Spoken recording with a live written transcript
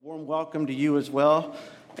warm welcome to you as well.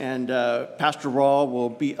 And Pastor Rawl will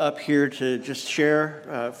be up here to just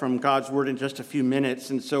share from God's Word in just a few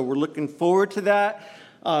minutes. And so we're looking forward to that.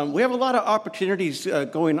 We have a lot of opportunities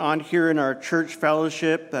going on here in our church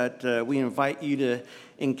fellowship that we invite you to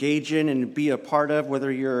engage in and be a part of,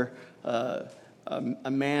 whether you're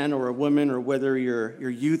a man or a woman or whether you're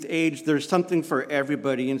youth age. There's something for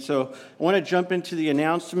everybody. And so I want to jump into the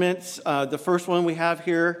announcements. The first one we have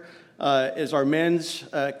here is our men's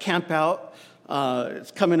camp out.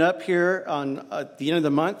 It's coming up here on at the end of the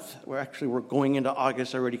month. We're going into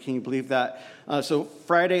August already. Can you believe that? So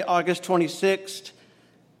Friday, August 26th,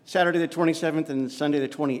 Saturday the 27th, and Sunday the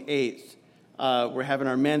 28th. We're having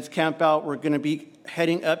our men's camp out. We're going to be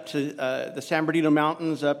heading up to the San Bernardino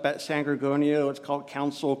Mountains up at San Gregorio. It's called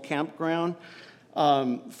Council Campground.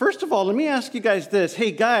 First of all, let me ask you guys this. Hey,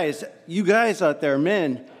 guys, you guys out there,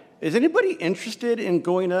 men, is anybody interested in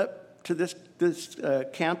going up to this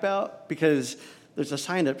camp out? Because there's a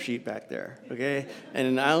sign-up sheet back there, okay?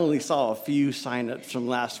 And I only saw a few sign-ups from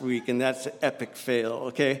last week, and that's an epic fail,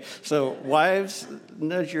 okay? So wives,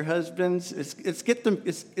 nudge your husbands. It's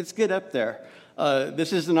get up there.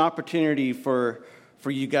 This is an opportunity for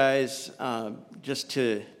you guys just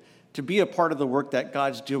to be a part of the work that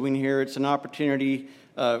God's doing here. It's an opportunity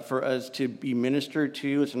for us to be ministered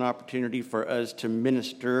to. It's an opportunity for us to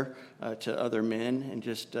minister to other men and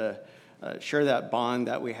just share that bond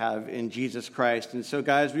that we have in Jesus Christ. And so,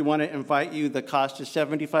 guys, we want to invite you. The cost is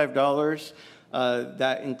 $75.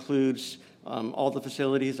 That includes all the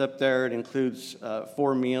facilities up there. It includes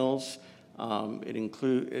 4 meals. It's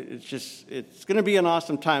going to be an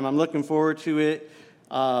awesome time. I'm looking forward to it.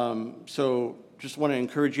 So just want to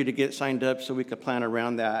encourage you to get signed up so we could plan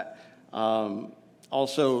around that.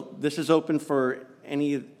 Also, this is open for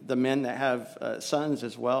any of the men that have sons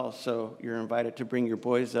as well. So you're invited to bring your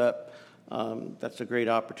boys up. That's a great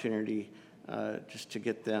opportunity just to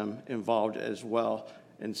get them involved as well.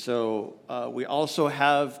 And so we also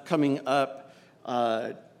have coming up,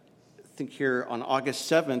 I think here on August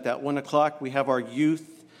 7th at 1 o'clock, we have our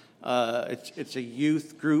youth. It's a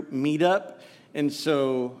youth group meetup. And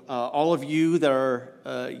so all of you that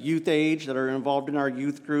are youth age, that are involved in our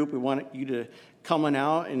youth group, we want you to come on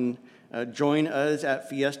out and join us at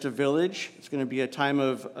Fiesta Village. It's going to be a time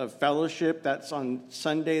of fellowship. That's on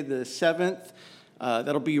Sunday the 7th.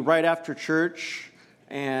 That'll be right after church,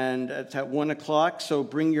 and it's at 1 o'clock. So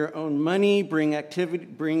bring your own money, bring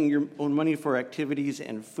your own money for activities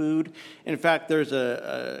and food. In fact, there's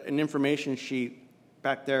an information sheet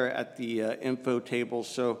back there at the info table.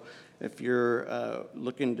 So if you're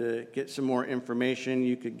looking to get some more information,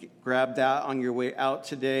 you could grab that on your way out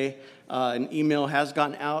today. An email has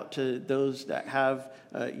gone out to those that have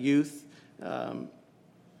youth.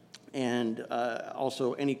 And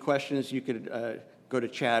also, any questions, you could go to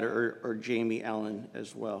Chad or Jamie Allen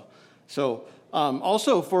as well. So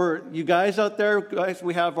also for you guys out there, guys,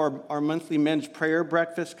 we have our monthly men's prayer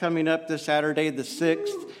breakfast coming up this Saturday, the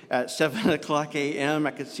 6th at 7 o'clock a.m.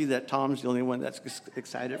 I can see that Tom's the only one that's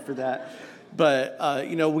excited for that. But,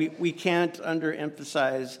 we can't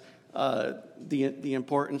underemphasize the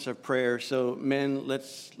importance of prayer. So men,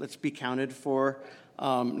 let's be counted for.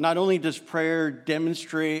 Not only does prayer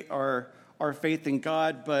demonstrate our faith in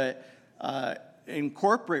God, but in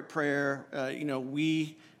corporate prayer,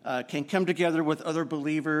 we can come together with other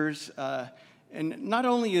believers, and not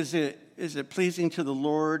only is it pleasing to the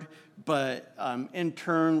Lord, but in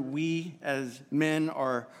turn, we as men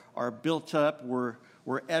are built up, we're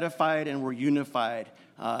edified, and we're unified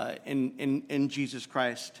in Jesus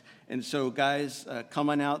Christ. And so, guys, come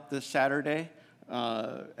on out this Saturday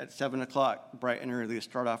at 7 o'clock, bright and early, to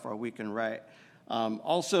start off our weekend right.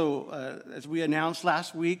 Also, as we announced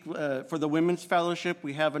last week, for the Women's Fellowship,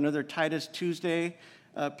 we have another Titus Tuesday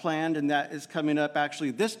planned, and that is coming up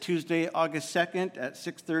actually this Tuesday, August 2nd at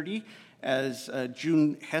 6:30, as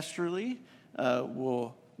June Hesterly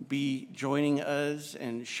will be joining us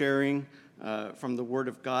and sharing from the Word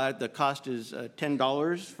of God. The cost is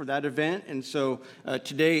 $10 for that event, and so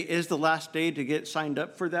today is the last day to get signed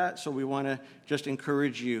up for that, so we want to just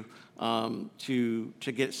encourage you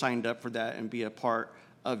to get signed up for that and be a part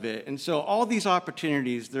of it. And so all these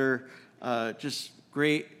opportunities, they're just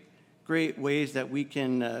great ways that we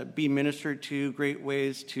can be ministered to, great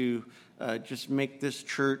ways to just make this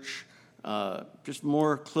church just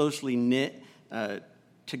more closely knit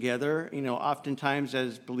together. Oftentimes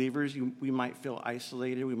as believers, we might feel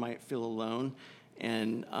isolated, we might feel alone.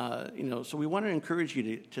 And, so we want to encourage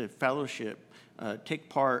you to fellowship, take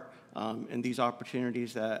part in these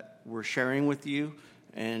opportunities that we're sharing with you.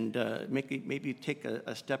 and maybe take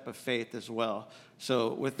a step of faith as well.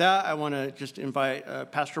 So with that, I want to just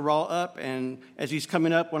invite Pastor Raul up, and as he's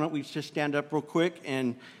coming up, why don't we just stand up real quick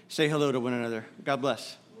and say hello to one another. God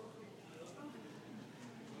bless.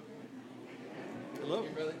 Hello. Hey,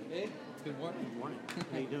 brother. Hey, good morning. Good morning.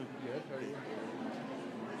 How you doing? Good. How are you?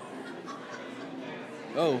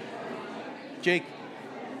 Oh, Jake.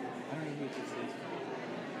 I don't know who this is.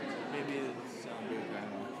 Maybe it's sound booth. I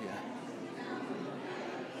don't know. Yeah.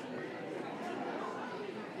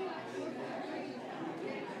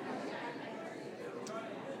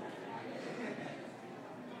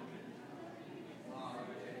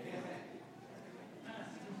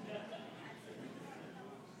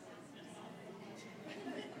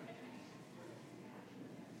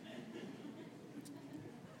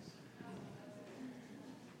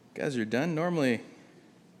 Guys are done. Normally,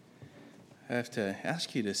 I have to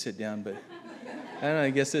ask you to sit down, but I don't know.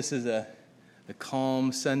 I guess this is a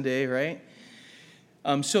calm Sunday, right?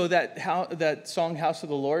 So that song, "House of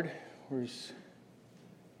the Lord," where's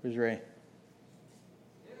Ray?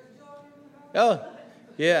 Oh,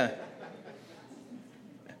 yeah,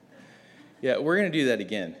 yeah. We're gonna do that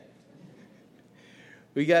again.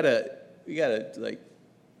 We gotta like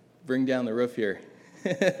bring down the roof here.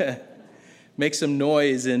 Make some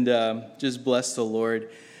noise and just bless the Lord.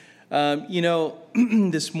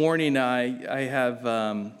 This morning I have,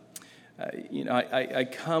 I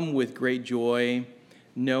come with great joy,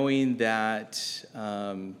 knowing that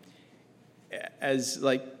as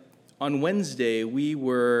like on Wednesday we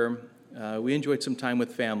enjoyed some time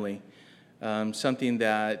with family, something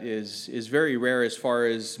that is very rare as far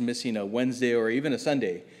as missing a Wednesday or even a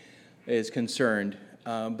Sunday is concerned.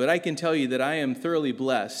 But I can tell you that I am thoroughly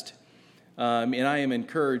blessed. And I am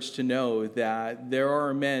encouraged to know that there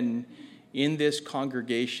are men in this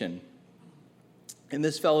congregation, in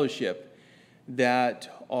this fellowship, that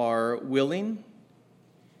are willing,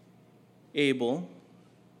 able,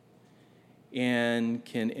 and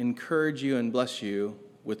can encourage you and bless you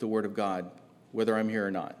with the Word of God, whether I'm here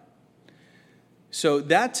or not. So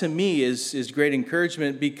that to me is great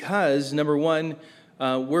encouragement because, number one,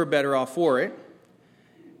 we're better off for it.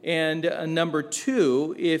 And number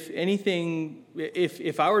two, if anything,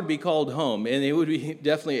 if I were to be called home, and it would be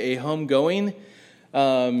definitely a homegoing,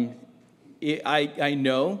 I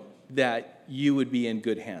know that you would be in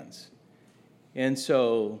good hands. And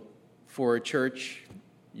so for a church,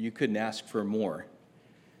 you couldn't ask for more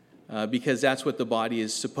because that's what the body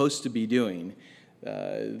is supposed to be doing.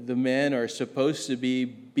 The men are supposed to be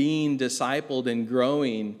being discipled and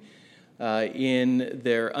growing in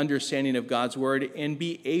their understanding of God's word and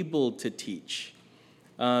be able to teach.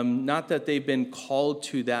 Not that they've been called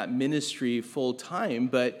to that ministry full time,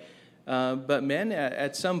 but men,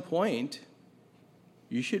 at some point,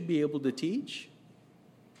 you should be able to teach.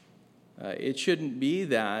 It shouldn't be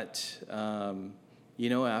that,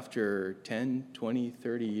 after 10, 20,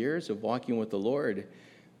 30 years of walking with the Lord,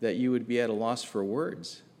 that you would be at a loss for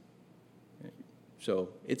words. So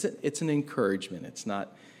it's an encouragement. It's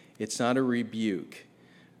not a rebuke.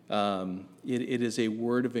 It is a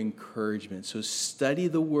word of encouragement. So study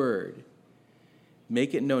the word.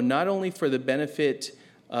 Make it known not only for the benefit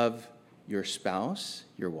of your spouse,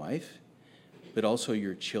 your wife, but also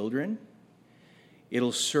your children.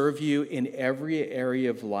 It'll serve you in every area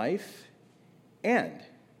of life. And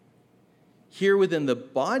here within the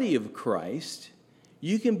body of Christ,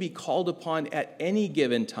 you can be called upon at any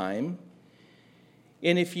given time.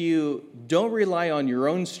 And if you don't rely on your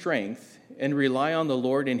own strength and rely on the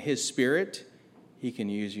Lord and His Spirit, He can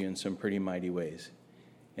use you in some pretty mighty ways.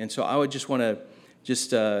 And so I would just want to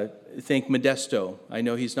thank Modesto. I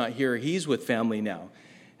know he's not here. He's with family now.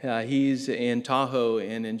 He's in Tahoe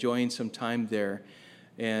and enjoying some time there.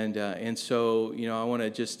 And so, I want to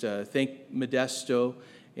just thank Modesto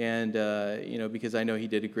and, because I know he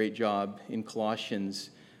did a great job in Colossians,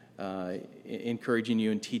 encouraging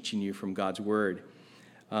you and teaching you from God's Word.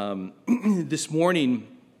 This morning,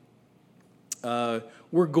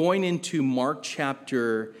 we're going into Mark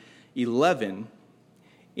chapter 11,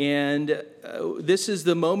 and this is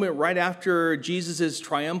the moment right after Jesus'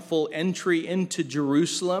 triumphal entry into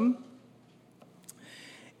Jerusalem.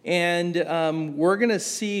 And we're going to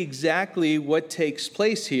see exactly what takes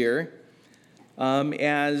place here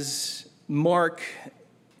as Mark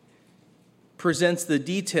presents the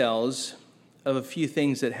details of a few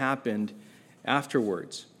things that happened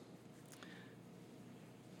afterwards.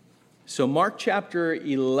 So Mark chapter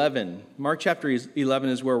 11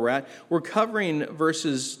 is where we're at. We're covering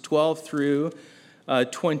verses 12 through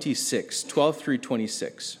 26.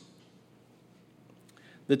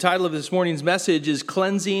 The title of this morning's message is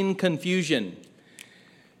Cleansing Confusion.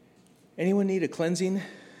 Anyone need a cleansing?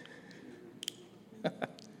 You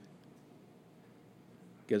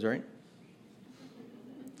guys all right?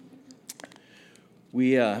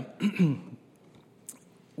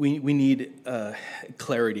 We need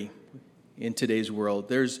clarity in today's world.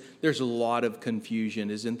 There's a lot of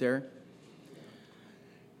confusion, isn't there?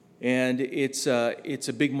 And it's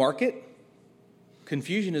a big market.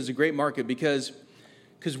 Confusion is a great market because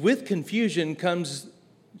with confusion comes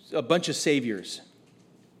a bunch of saviors,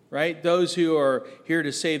 right? Those who are here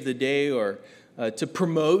to save the day or to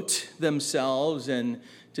promote themselves and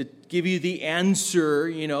to give you the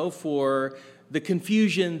answer, for the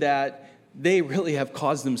confusion that they really have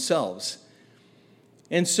caused themselves.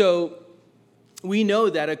 And so we know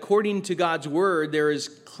that according to God's word, there is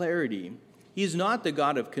clarity. He is not the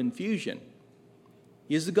God of confusion.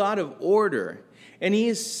 He is the God of order. And he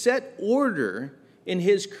has set order in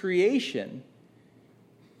his creation.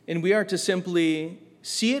 And we are to simply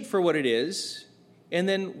see it for what it is and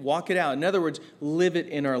then walk it out. In other words, live it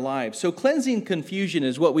in our lives. So cleansing confusion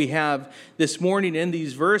is what we have this morning in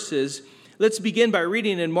these verses. Let's begin by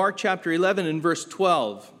reading in Mark chapter 11 and verse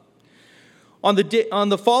 12. On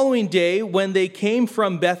the following day, when they came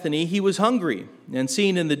from Bethany, he was hungry. And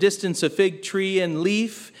seeing in the distance a fig tree and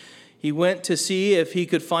leaf, he went to see if he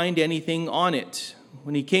could find anything on it.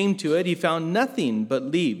 When he came to it, he found nothing but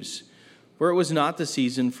leaves, for it was not the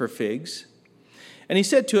season for figs. And he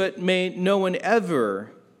said to it, "May no one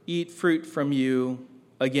ever eat fruit from you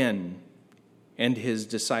again." And his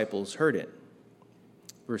disciples heard it.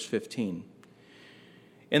 Verse 15.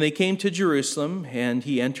 And they came to Jerusalem, and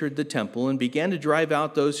he entered the temple and began to drive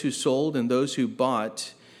out those who sold and those who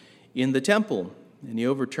bought in the temple. And he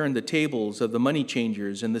overturned the tables of the money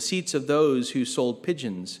changers and the seats of those who sold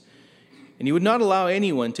pigeons. And he would not allow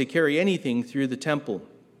anyone to carry anything through the temple.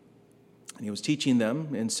 And he was teaching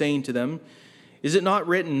them and saying to them, "Is it not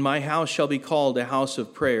written, 'My house shall be called a house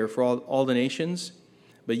of prayer for all the nations'?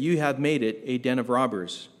 But you have made it a den of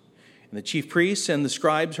robbers." And the chief priests and the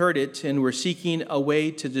scribes heard it and were seeking a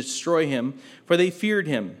way to destroy him, for they feared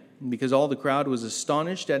him, because all the crowd was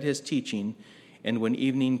astonished at his teaching. And when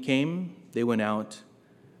evening came, they went out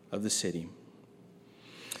of the city.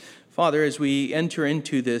 Father, as we enter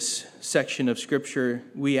into this section of Scripture,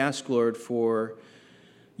 we ask, Lord, for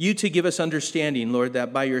you to give us understanding, Lord,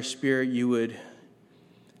 that by your Spirit you would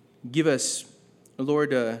give us,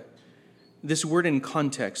 Lord, this word in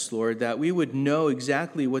context, Lord, that we would know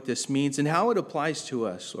exactly what this means and how it applies to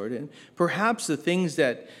us, Lord. And perhaps the things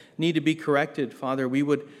that need to be corrected, Father, we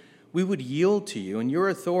would yield to you and your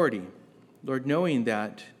authority, Lord, knowing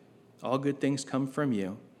that all good things come from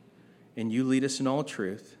you and you lead us in all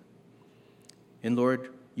truth. And Lord,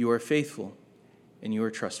 you are faithful and you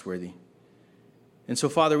are trustworthy. And so,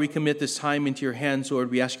 Father, we commit this time into your hands, Lord.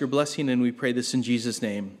 We ask your blessing and we pray this in Jesus'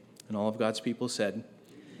 name. And all of God's people said,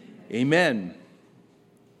 Amen.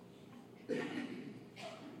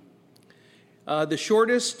 The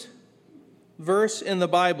shortest verse in the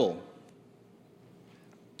Bible.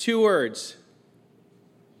 2 words.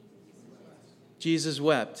 Jesus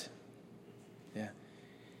wept. Yeah.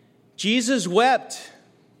 Jesus wept,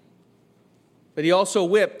 but he also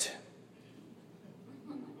whipped.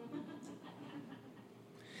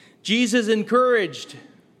 Jesus encouraged,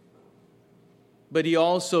 but he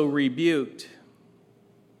also rebuked.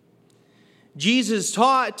 Jesus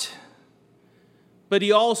taught, but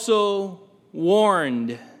he also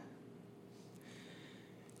warned.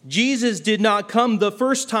 Jesus did not come the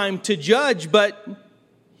first time to judge, but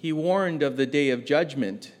he warned of the day of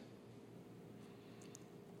judgment.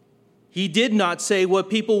 He did not say what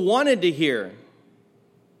people wanted to hear,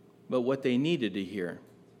 but what they needed to hear.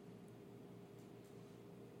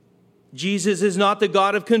 Jesus is not the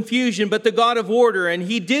God of confusion, but the God of order, and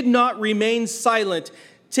he did not remain silent.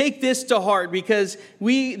 Take this to heart, because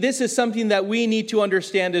this is something that we need to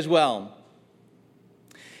understand as well.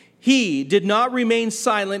 He did not remain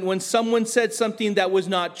silent when someone said something that was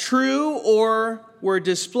not true or were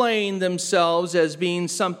displaying themselves as being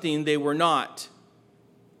something they were not.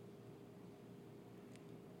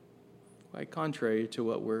 Quite contrary to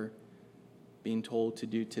what we're being told to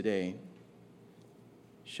do today.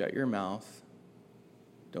 Shut your mouth.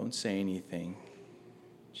 Don't say anything.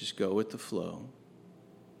 Just go with the flow.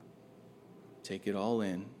 Take it all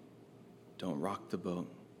in. Don't rock the boat.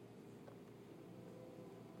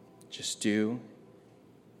 Just do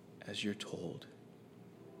as you're told.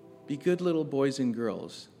 Be good little boys and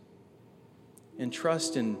girls. And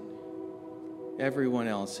trust in everyone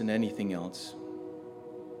else and anything else.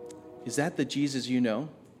 Is that the Jesus you know?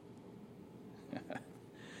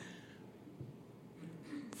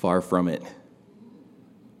 Far from it.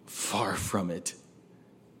 Far from it.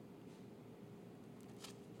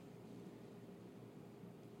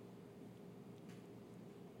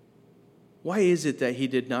 Why is it that he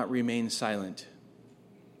did not remain silent?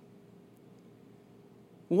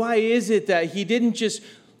 Why is it that he didn't just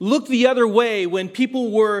look the other way when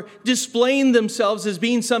people were displaying themselves as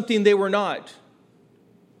being something they were not?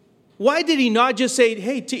 Why did he not just say,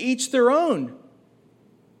 hey, to each their own?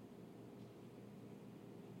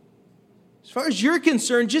 As far as you're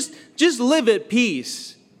concerned, just live at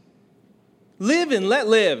peace. Live and let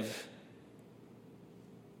live.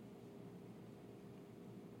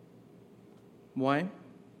 Why?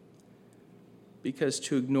 Because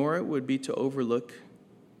to ignore it would be to overlook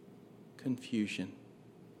confusion.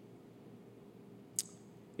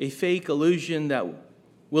 A fake illusion that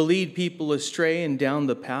will lead people astray and down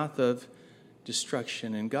the path of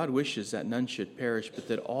destruction. And God wishes that none should perish, but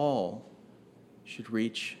that all should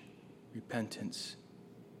reach repentance.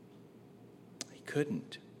 He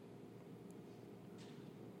couldn't.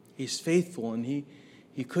 He's faithful, and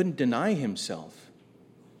he couldn't deny himself.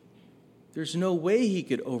 There's no way he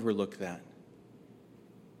could overlook that.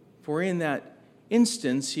 For in that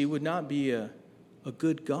instance, he would not be a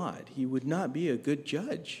good God. He would not be a good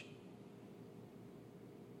judge.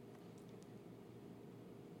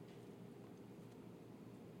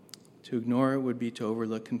 To ignore it would be to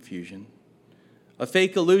overlook confusion. A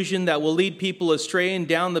fake illusion that will lead people astray and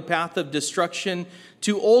down the path of destruction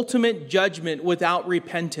to ultimate judgment without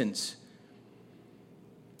repentance.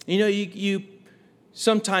 You know, you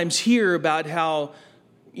sometimes hear about how,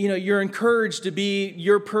 you're encouraged to be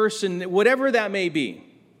your person, whatever that may be.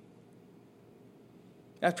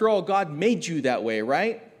 After all, God made you that way,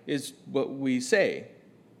 right? Is what we say.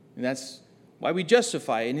 And that's why we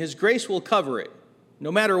justify it. And His grace will cover it,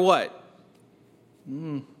 no matter what.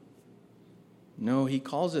 No, He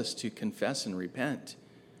calls us to confess and repent.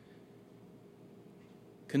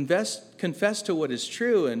 Confess to what is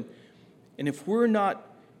true. And if we're not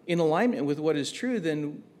in alignment with what is true,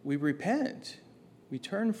 then we repent. We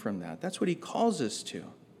turn from that. That's what He calls us to.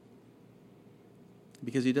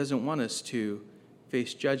 Because He doesn't want us to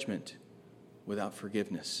face judgment without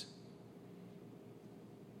forgiveness.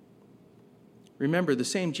 Remember, the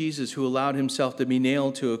same Jesus who allowed Himself to be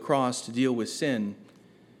nailed to a cross to deal with sin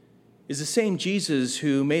is the same Jesus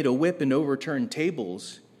who made a whip and overturned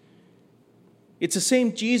tables. It's the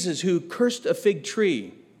same Jesus who cursed a fig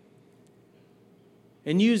tree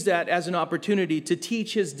and used that as an opportunity to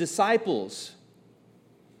teach His disciples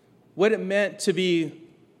what it meant to be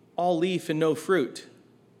all leaf and no fruit.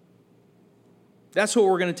 That's what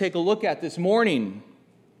we're going to take a look at this morning.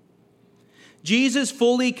 Jesus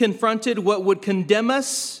fully confronted what would condemn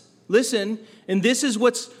us. Listen, and this is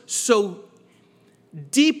what's so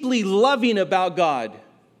deeply loving about God.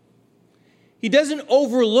 He doesn't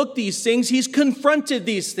overlook these things. He's confronted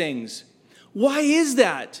these things. Why is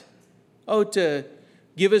that? Oh, to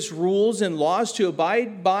give us rules and laws to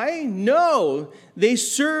abide by? No. They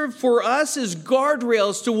serve for us as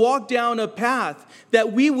guardrails to walk down a path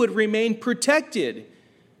that we would remain protected,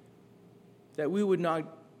 that we would not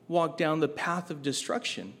walk down the path of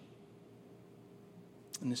destruction,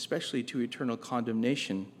 and especially to eternal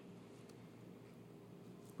condemnation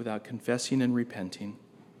without confessing and repenting.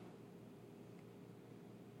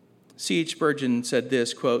 C.H. Spurgeon said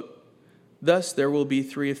this, quote, "Thus there will be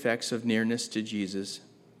three effects of nearness to Jesus: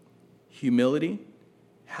 humility,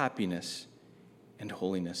 happiness, and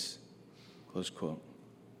holiness." Close quote.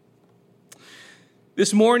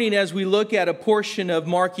 This morning, as we look at a portion of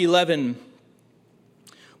Mark 11,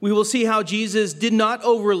 we will see how Jesus did not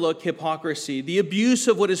overlook hypocrisy, the abuse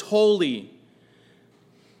of what is holy.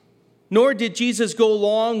 Nor did Jesus go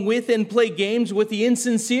along with and play games with the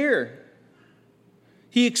insincere.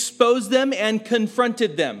 He exposed them and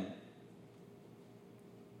confronted them.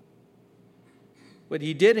 But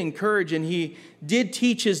He did encourage and He did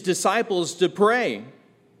teach His disciples to pray,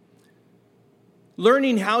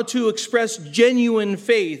 learning how to express genuine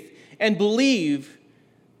faith and believe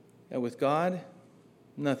that with God,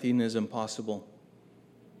 nothing is impossible.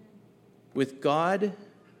 With God,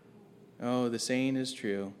 the saying is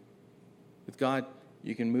true. With God,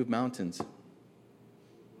 you can move mountains.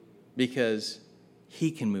 Because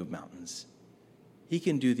He can move mountains. He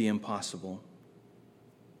can do the impossible.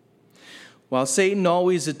 While Satan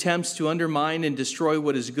always attempts to undermine and destroy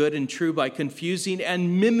what is good and true by confusing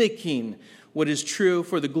and mimicking what is true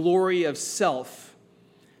for the glory of self,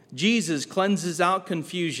 Jesus cleanses out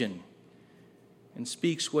confusion and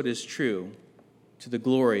speaks what is true to the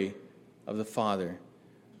glory of the Father.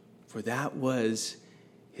 For that was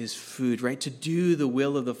His food, right? To do the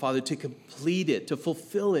will of the Father, to complete it, to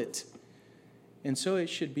fulfill it. And so it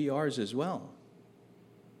should be ours as well.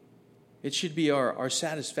 It should be our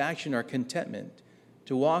satisfaction, our contentment,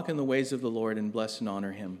 to walk in the ways of the Lord and bless and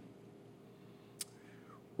honor Him.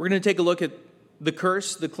 we're going to take a look at the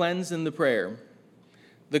curse, the cleanse, and the prayer.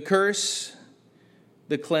 The curse,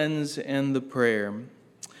 the cleanse, and the prayer.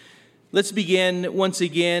 Let's begin once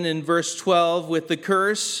again in verse 12 with the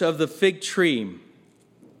curse of the fig tree.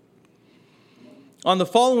 On the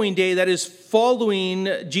following day, that is following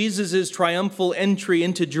Jesus' triumphal entry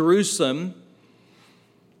into Jerusalem,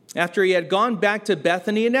 after he had gone back to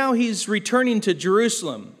Bethany, and now he's returning to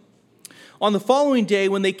Jerusalem. On the following day,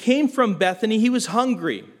 when they came from Bethany, he was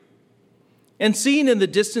hungry. And seeing in the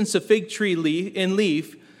distance a fig tree in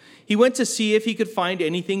leaf, he went to see if he could find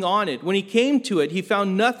anything on it. When he came to it, he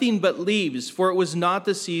found nothing but leaves, for it was not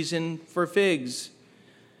the season for figs.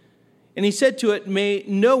 And he said to it, "May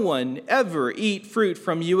no one ever eat fruit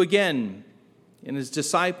from you again." And his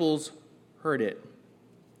disciples heard it.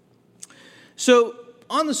 So,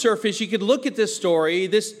 on the surface, you could look at this story,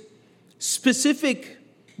 this specific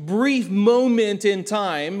brief moment in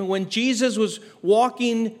time when Jesus was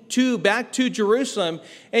walking back to Jerusalem,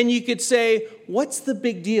 and you could say, what's the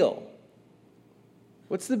big deal?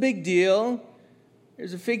 What's the big deal?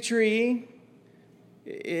 There's a fig tree.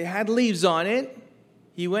 It had leaves on it.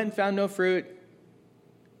 He went and found no fruit,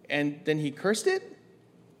 and then he cursed it?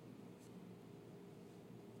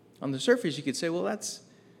 On the surface, you could say, well,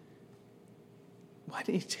 why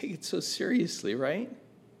did he take it so seriously, right?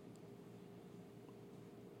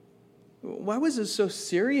 Why was it so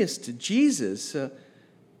serious to Jesus?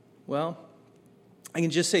 Well, I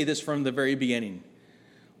can just say this from the very beginning.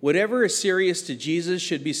 Whatever is serious to Jesus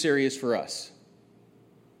should be serious for us.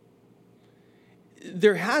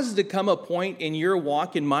 There has to come a point in your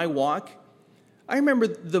walk, in my walk. I remember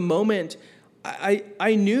the moment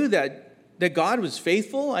I knew that God was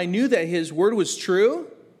faithful. I knew that his word was true.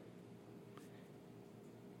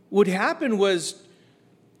 What happened was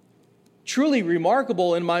truly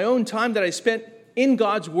remarkable in my own time that I spent in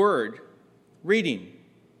God's word, reading.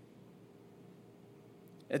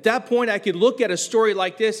 At that point, I could look at a story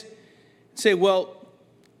like this and say, well,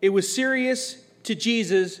 it was serious to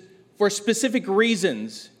Jesus for specific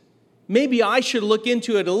reasons. Maybe I should look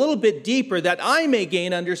into it a little bit deeper that I may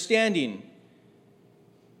gain understanding.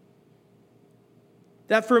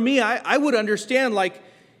 That for me, I would understand, like,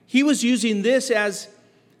 he was using this as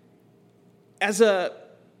a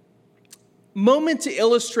moment to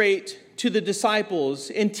illustrate to the disciples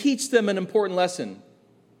and teach them an important lesson.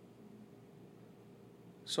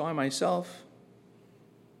 So I myself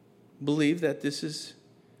believe that this is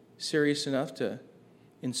serious enough to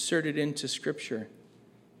insert it into Scripture,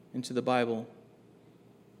 into the Bible.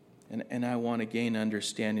 And I want to gain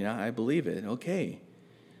understanding. I believe it. Okay.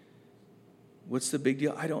 What's the big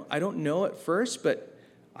deal? I don't know at first, but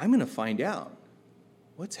I'm going to find out.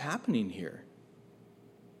 What's happening here?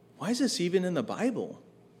 Why is this even in the Bible?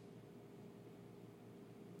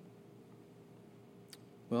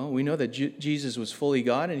 Well, we know that Jesus was fully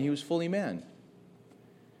God and he was fully man.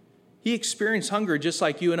 He experienced hunger just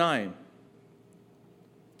like you and I.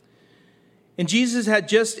 And Jesus had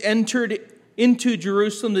just entered into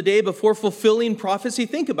Jerusalem the day before, fulfilling prophecy.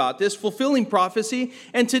 Think about this, fulfilling prophecy.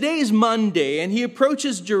 And today is Monday, and he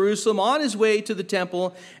approaches Jerusalem on his way to the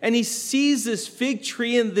temple, and he sees this fig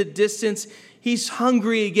tree in the distance. He's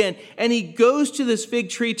hungry again, and he goes to this fig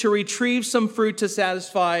tree to retrieve some fruit to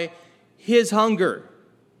satisfy his hunger.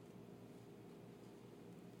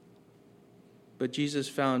 But Jesus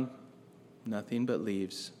found nothing but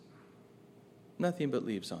leaves. Nothing but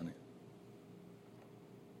leaves on it.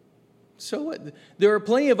 So what? There are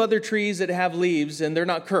plenty of other trees that have leaves and they're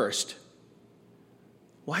not cursed.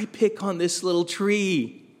 Why pick on this little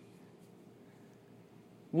tree?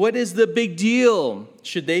 What is the big deal?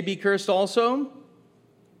 Should they be cursed also?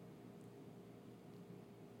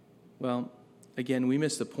 Well, again, we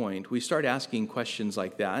miss the point. We start asking questions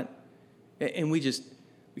like that, and we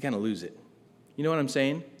kind of lose it. You know what I'm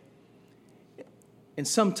saying? And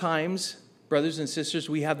sometimes, brothers and sisters,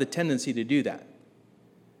 we have the tendency to do that.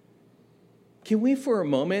 Can we, for a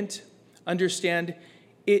moment, understand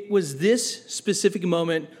it was this specific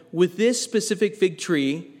moment with this specific fig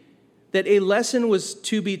tree that a lesson was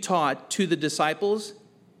to be taught to the disciples?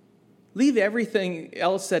 Leave everything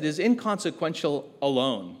else that is inconsequential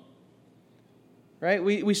alone. Right?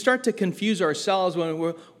 We start to confuse ourselves when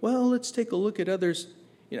we're, well, let's take a look at others,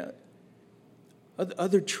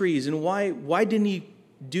 other trees. And why didn't he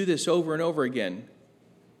do this over and over again?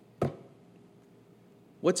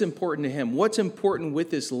 What's important to him? What's important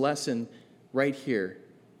with this lesson right here?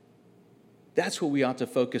 That's what we ought to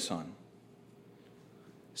focus on.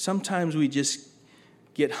 Sometimes we just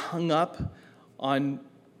get hung up on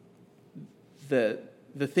the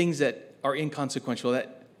things that are inconsequential,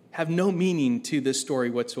 that have no meaning to this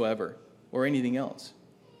story whatsoever, or anything else.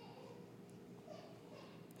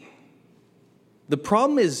 The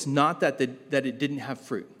problem is not that it didn't have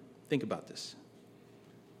fruit. Think about this.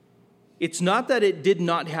 It's not that it did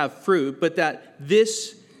not have fruit, but that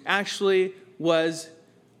this actually was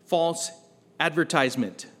false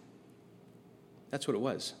advertisement. That's what it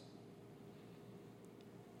was.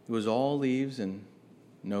 It was all leaves and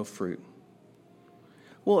no fruit.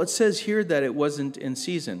 Well, it says here that it wasn't in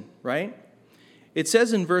season, right? It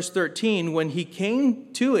says in verse 13, when he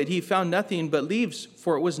came to it, he found nothing but leaves,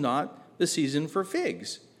 for it was not the season for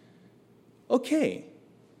figs. Okay,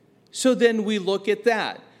 so then we look at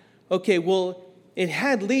that. Okay, well, it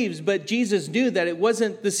had leaves, but Jesus knew that it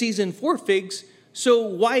wasn't the season for figs, so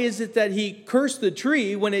why is it that he cursed the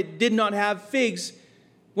tree when it did not have figs,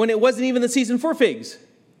 when it wasn't even the season for figs?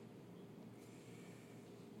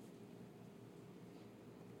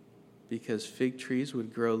 Because fig trees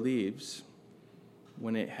would grow leaves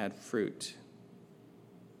when it had fruit.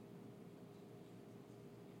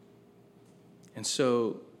 And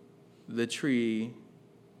so the tree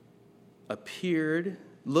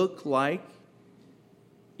looked like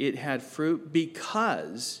it had fruit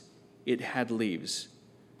because it had leaves,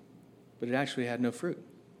 but it actually had no fruit.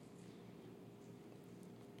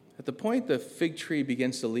 At the point the fig tree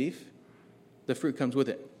begins to leaf, the fruit comes with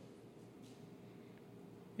it.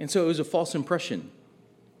 And so it was a false impression.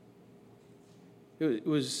 It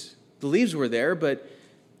was, the leaves were there, but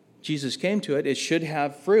Jesus came to it. It should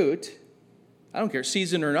have fruit. I don't care,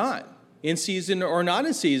 season or not. In season or not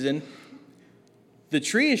in season, the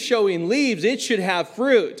tree is showing leaves. It should have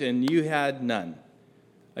fruit, and you had none.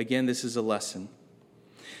 Again, this is a lesson.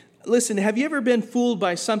 Listen, have you ever been fooled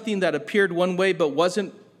by something that appeared one way but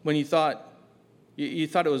wasn't when you thought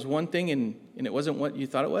it was one thing and it wasn't what you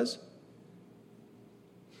thought it was?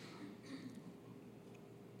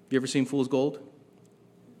 You ever seen Fool's Gold?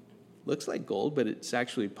 Looks like gold, but it's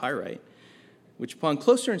actually pyrite, which upon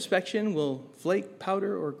closer inspection will flake,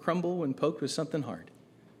 powder, or crumble when poked with something hard.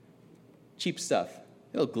 Cheap stuff.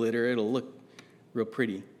 It'll glitter. It'll look real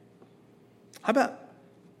pretty. How about,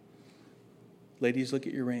 ladies, look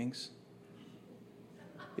at your rings.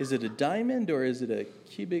 Is it a diamond or is it a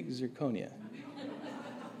cubic zirconia?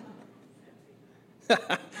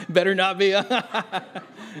 Better not be.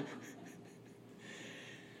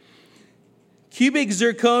 Cubic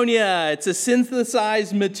zirconia, it's a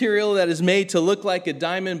synthesized material that is made to look like a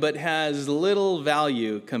diamond but has little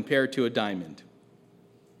value compared to a diamond.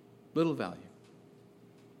 Little value.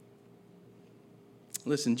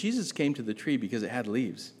 Listen, Jesus came to the tree because it had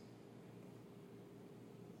leaves,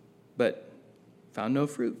 but found no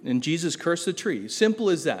fruit. And Jesus cursed the tree. Simple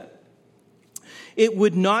as that. It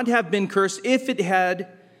would not have been cursed if it had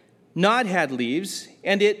not had leaves,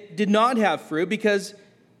 and it did not have fruit,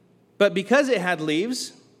 but because it had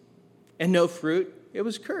leaves and no fruit, it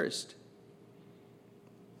was cursed.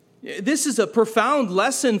 This is a profound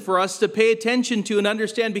lesson for us to pay attention to and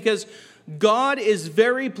understand, because God is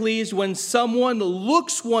very pleased when someone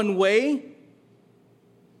looks one way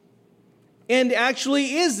and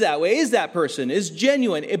actually is that way, is that person, is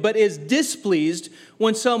genuine, but is displeased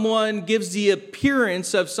when someone gives the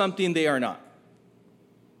appearance of something they are not.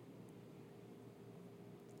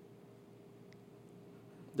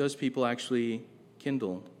 Those people actually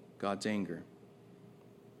kindle God's anger.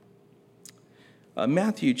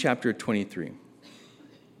 Matthew chapter 23.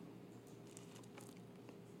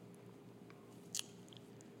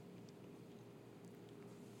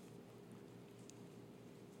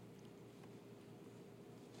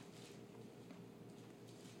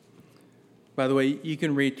 By the way, you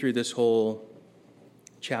can read through this whole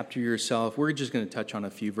chapter yourself. We're just going to touch on a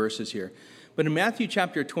few verses here. But in Matthew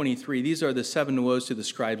chapter 23, these are the 7 woes to the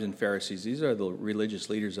scribes and Pharisees. These are the religious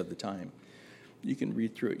leaders of the time. You can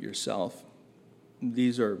read through it yourself.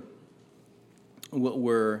 These are what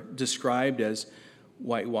were described as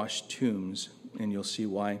whitewashed tombs, and you'll see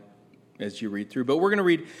why as you read through. But we're going to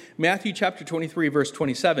read Matthew chapter 23, verse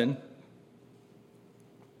 27.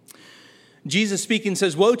 Jesus speaking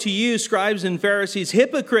says, "Woe to you, scribes and Pharisees,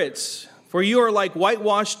 hypocrites! For you are like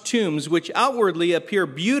whitewashed tombs, which outwardly appear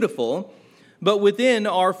beautiful, but within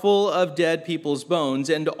are full of dead people's bones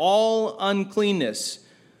and all uncleanness.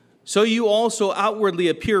 So you also outwardly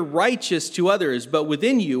appear righteous to others, but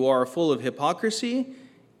within you are full of hypocrisy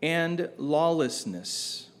and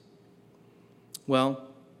lawlessness." Well,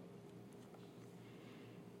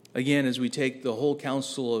 again, as we take the whole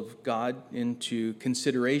counsel of God into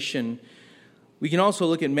consideration, we can also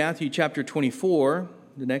look at Matthew chapter 24,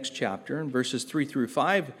 the next chapter, in verses 3 through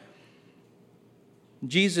 5.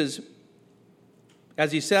 Jesus,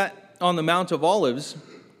 as he sat on the Mount of Olives,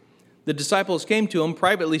 the disciples came to him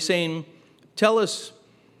privately saying, "Tell us,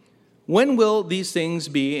 When will these things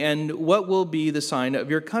be, and what will be the sign of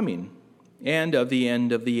your coming and of the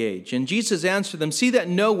end of the age? And Jesus answered them, see that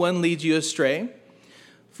no one leads you astray.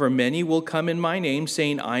 For many will come in my name,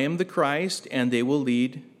 saying, I am the Christ, and they will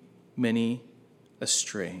lead many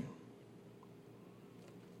astray.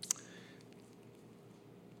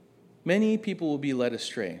 Many people will be led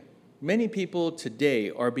astray. Many people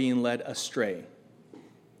today are being led astray.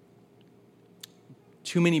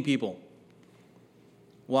 Too many people.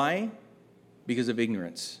 Why? Because of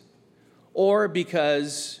ignorance. Or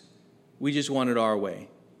because we just want it our way.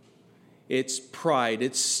 It's pride,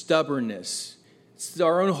 it's stubbornness, it's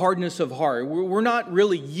our own hardness of heart. We're not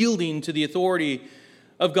really yielding to the authority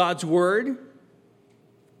of God's word.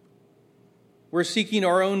 We're seeking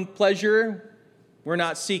our own pleasure. We're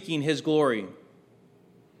not seeking his glory.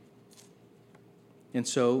 And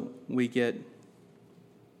so we get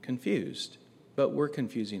confused, but we're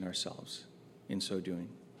confusing ourselves in so doing.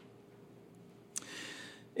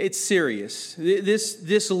 It's serious.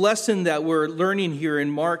 This lesson that we're learning here in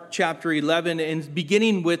Mark chapter 11, and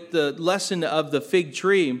beginning with the lesson of the fig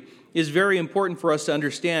tree, is very important for us to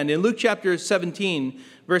understand. In Luke chapter 17,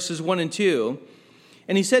 verses 1 and 2,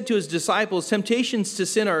 and he said to his disciples, temptations to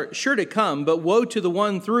sin are sure to come, but woe to the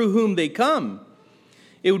one through whom they come.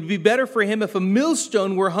 It would be better for him if a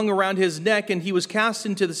millstone were hung around his neck and he was cast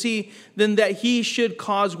into the sea than that he should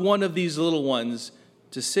cause one of these little ones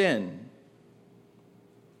to sin.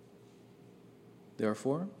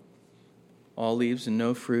 Therefore, all leaves and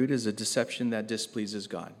no fruit is a deception that displeases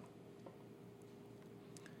God.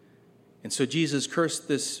 And so Jesus cursed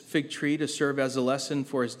this fig tree to serve as a lesson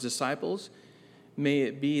for his disciples. May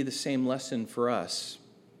it be the same lesson for us.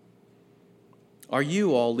 Are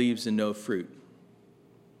you all leaves and no fruit?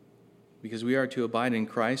 Because we are to abide in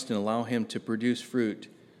Christ and allow him to produce fruit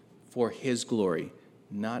for his glory,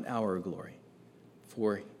 not our glory,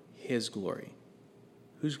 for his glory.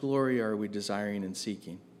 Whose glory are we desiring and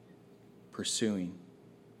seeking, pursuing,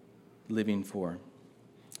 living for?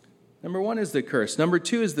 Number one is the curse. Number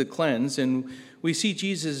two is the cleanse. And we see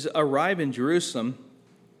Jesus arrive in Jerusalem.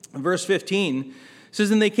 Verse 15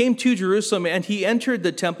 says, and they came to Jerusalem, and he entered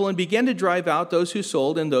the temple and began to drive out those who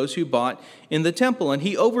sold and those who bought in the temple. And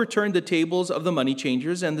he overturned the tables of the money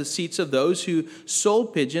changers and the seats of those who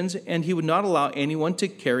sold pigeons, and he would not allow anyone to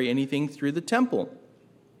carry anything through the temple.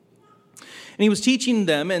 And he was teaching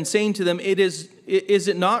them and saying to them, is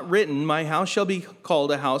it not written, my house shall be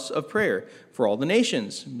called a house of prayer for all the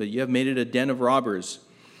nations, but you have made it a den of robbers.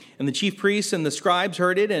 And the chief priests and the scribes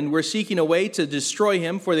heard it and were seeking a way to destroy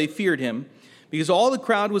him, for they feared him, because all the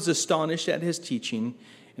crowd was astonished at his teaching.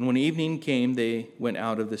 And when evening came, they went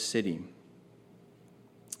out of the city.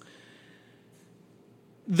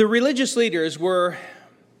 The religious leaders were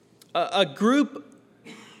a group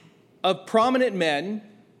of prominent men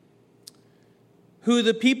who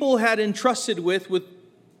the people had entrusted with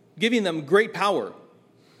giving them great power,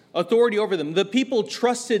 authority over them. The people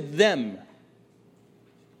trusted them.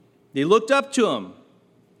 They looked up to them.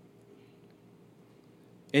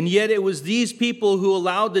 And yet it was these people who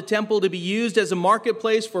allowed the temple to be used as a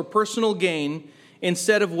marketplace for personal gain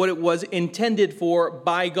instead of what it was intended for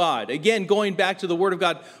by God. Again, going back to the Word of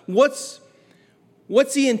God, what's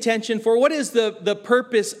the intention for? What is the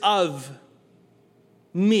purpose of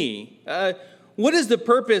me? What is the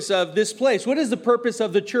purpose of this place? What is the purpose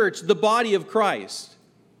of the church, the body of Christ?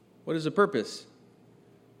 What is the purpose?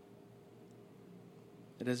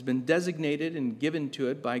 It has been designated and given to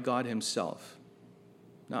it by God himself,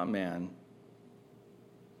 not man.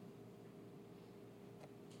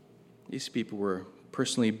 These people were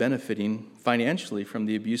personally benefiting financially from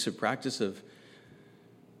the abusive practice of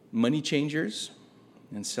money changers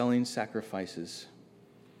and selling sacrifices.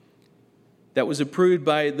 That was approved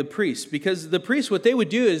by the priests, because the priests, what they would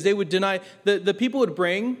do is they would deny, the people would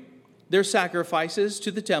bring their sacrifices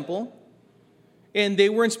to the temple, and they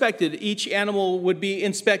were inspected. Each animal would be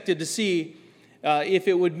inspected to see if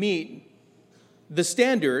it would meet the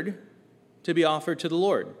standard to be offered to the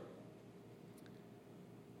Lord.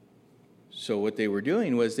 So what they were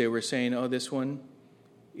doing was they were saying, oh, this one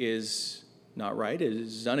is not right, it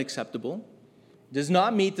is unacceptable, does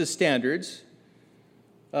not meet the standards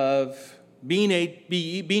of being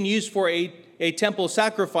used for a temple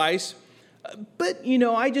sacrifice, but,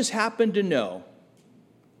 I just happen to know.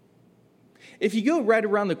 If you go right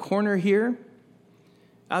around the corner here,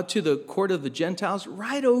 out to the court of the Gentiles,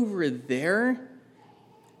 right over there,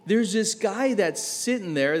 there's this guy that's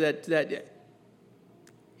sitting there that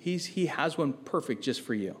he has one perfect just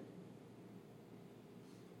for you.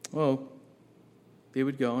 Well, they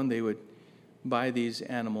would go and they would buy these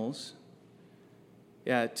animals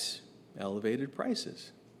at elevated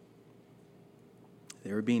prices.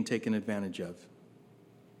 They were being taken advantage of.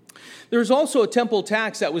 There was also a temple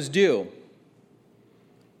tax that was due.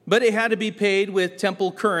 But it had to be paid with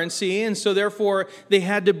temple currency, and so therefore they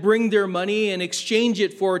had to bring their money and exchange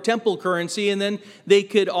it for temple currency, and then they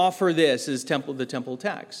could offer this as the temple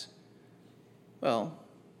tax. Well,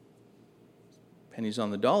 pennies on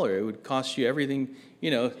the dollar. It would cost you everything,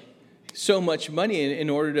 so much money in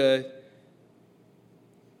order to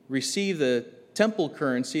receive the temple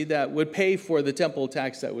currency that would pay for the temple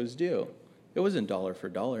tax that was due. It wasn't dollar for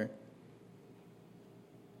dollar.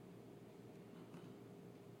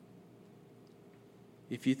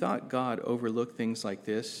 If you thought God overlooked things like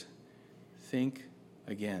this, think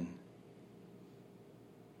again.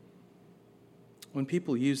 When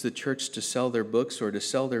people use the church to sell their books or to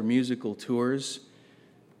sell their musical tours,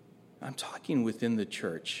 I'm talking within the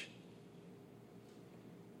church,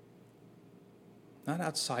 not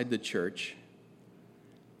outside the church.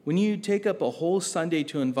 When you take up a whole Sunday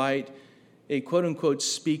to invite a quote-unquote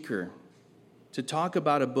speaker to talk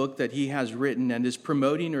about a book that he has written and is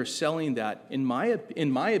promoting or selling that, in my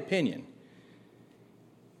opinion,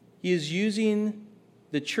 he is using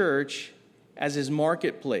the church as his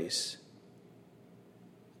marketplace,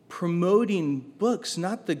 promoting books,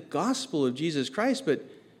 not the gospel of Jesus Christ,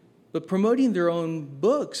 but promoting their own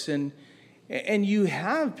books. And you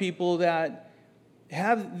have people that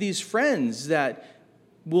have these friends that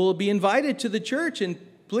will be invited to the church, and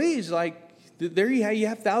please, there you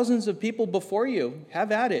have thousands of people before you.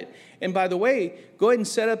 Have at it. And by the way, go ahead and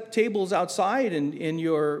set up tables outside in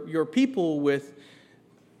your people with,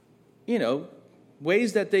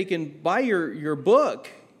 ways that they can buy your book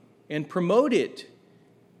and promote it.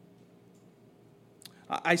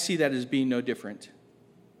 I see that as being no different.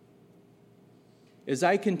 As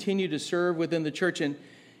I continue to serve within the church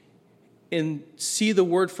and see the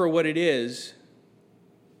word for what it is,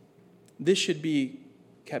 this should be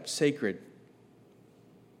kept sacred.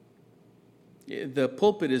 The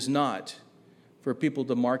pulpit is not for people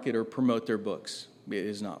to market or promote their books. It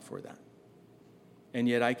is not for that. And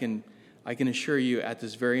yet I can assure you at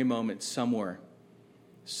this very moment somewhere,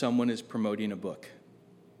 someone is promoting a book.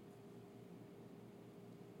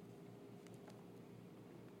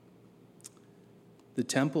 The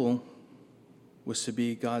temple was to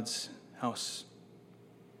be God's house,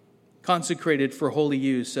 consecrated for holy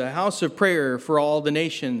use, a house of prayer for all the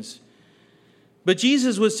nations. But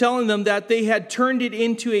Jesus was telling them that they had turned it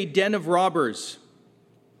into a den of robbers.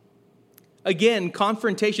 Again,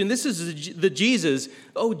 confrontation. This is the Jesus,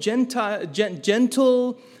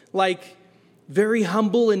 gentle, very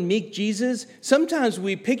humble and meek Jesus. Sometimes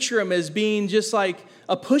we picture him as being just like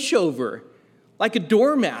a pushover, like a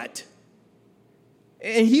doormat.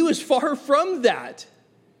 And he was far from that.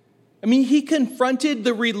 I mean, he confronted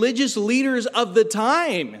the religious leaders of the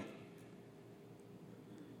time,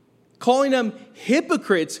 calling them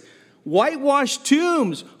hypocrites, whitewashed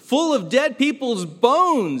tombs full of dead people's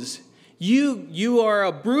bones. You are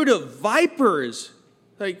a brood of vipers.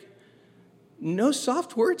 No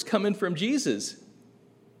soft words coming from Jesus.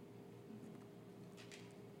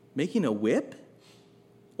 Making a whip?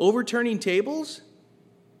 Overturning tables?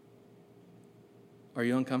 Are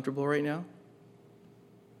you uncomfortable right now?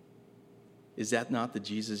 Is that not the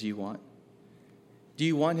Jesus you want? Do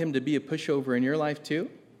you want him to be a pushover in your life too?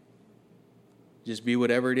 Just be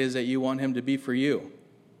whatever it is that you want him to be for you?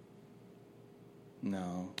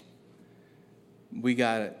 No. We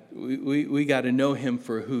got to know him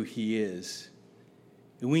for who he is.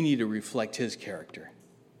 And we need to reflect his character,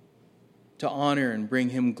 to honor and bring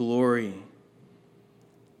him glory.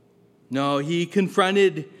 No, he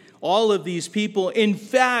confronted all of these people. In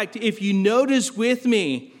fact, if you notice with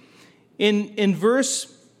me, in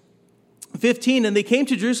verse 15, and they came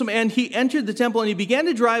to Jerusalem, and he entered the temple, and he began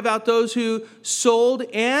to drive out those who sold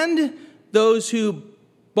and those who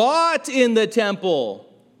bought in the temple.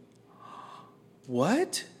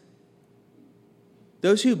 What?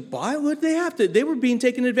 Those who bought? What did they have to? They were being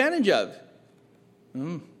taken advantage of.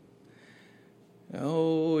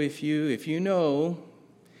 Oh, if you know,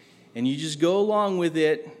 and you just go along with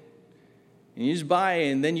it, and you just buy,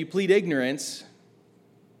 and then you plead ignorance,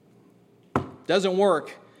 doesn't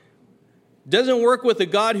work. Doesn't work with a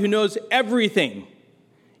God who knows everything,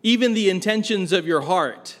 even the intentions of your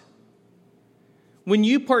heart. When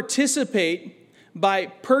you participate by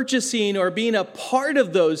purchasing or being a part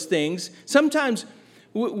of those things, sometimes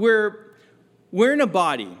we're in a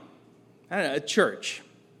body, a church,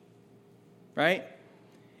 right?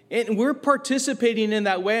 And we're participating in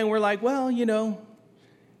that way, and we're like, well,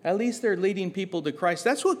 at least they're leading people to Christ.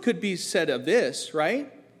 That's what could be said of this,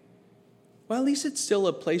 right? Well, at least it's still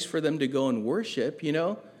a place for them to go and worship,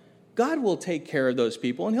 God will take care of those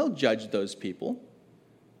people, and he'll judge those people.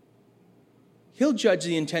 He'll judge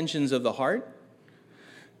the intentions of the heart.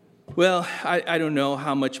 Well, I don't know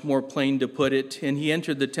how much more plain to put it. And he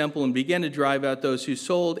entered the temple and began to drive out those who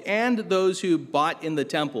sold and those who bought in the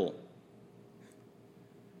temple.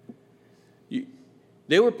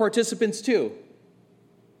 They were participants too.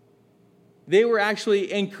 They were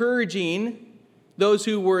actually encouraging those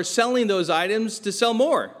who were selling those items to sell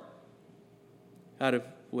more out of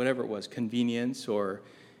whatever it was, convenience, or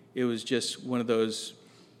it was just one of those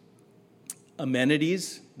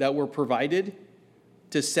amenities that were provided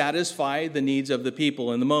to satisfy the needs of the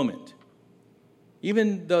people in the moment,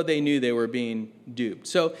 even though they knew they were being duped.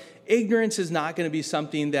 So ignorance is not going to be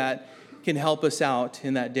something that can help us out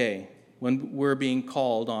in that day when we're being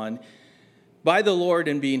called on by the Lord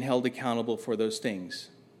and being held accountable for those things.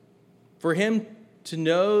 For him to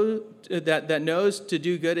know that knows to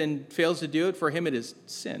do good and fails to do it, for him it is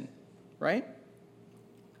sin, right?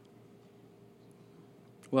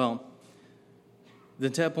 Well, the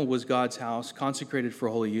temple was God's house, consecrated for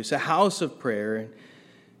holy use, a house of prayer.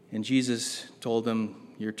 And Jesus told them,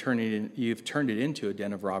 you've turned it into a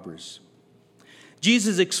den of robbers.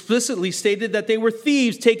 Jesus explicitly stated that they were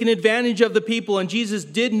thieves taking advantage of the people, and Jesus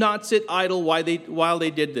did not sit idle while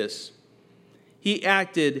they did this. He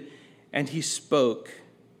acted and he spoke.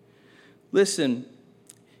 Listen,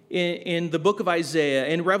 in the book of Isaiah,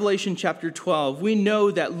 in Revelation chapter 12, we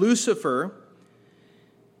know that Lucifer,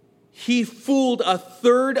 he fooled a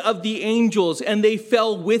third of the angels and they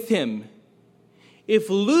fell with him. If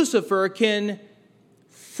Lucifer can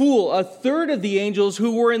fool a third of the angels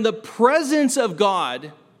who were in the presence of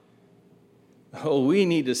God, we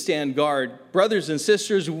need to stand guard. Brothers and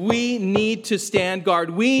sisters, we need to stand guard.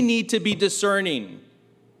 We need to be discerning.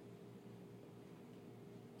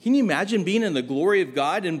 Can you imagine being in the glory of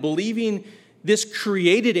God and believing this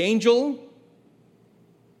created angel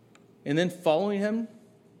and then following him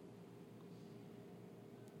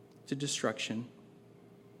to destruction?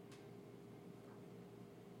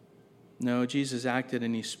 No, Jesus acted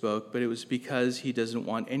and he spoke, but it was because he doesn't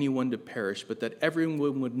want anyone to perish, but that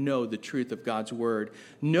everyone would know the truth of God's word,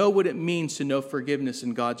 know what it means to know forgiveness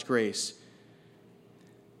and God's grace.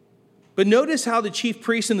 But notice how the chief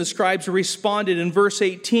priests and the scribes responded in verse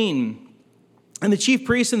 18. And the chief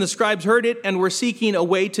priests and the scribes heard it and were seeking a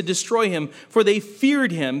way to destroy him, for they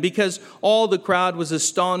feared him because all the crowd was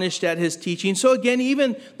astonished at his teaching. So again,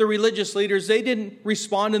 even the religious leaders, they didn't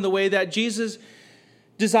respond in the way that Jesus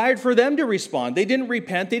desired for them to respond. They didn't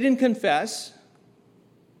repent. They didn't confess.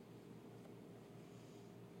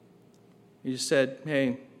 He just said,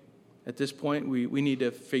 hey, at this point, we need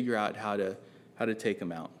to figure out how to take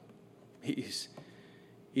him out.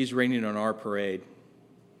 He's raining on our parade.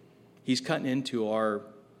 He's cutting into our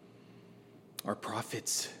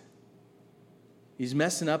prophets. He's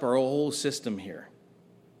messing up our whole system here.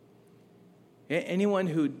 Anyone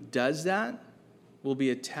who does that will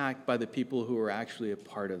be attacked by the people who are actually a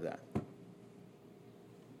part of that.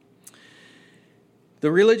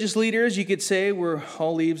 The religious leaders, you could say, were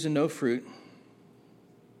all leaves and no fruit.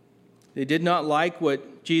 They did not like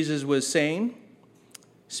what Jesus was saying,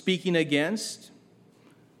 speaking against,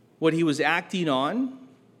 what he was acting on,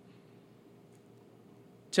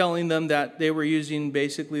 telling them that they were using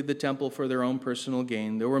basically the temple for their own personal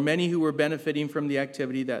gain. There were many who were benefiting from the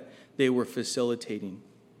activity that they were facilitating.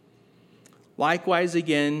 Likewise,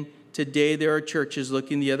 again, today there are churches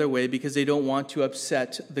looking the other way because they don't want to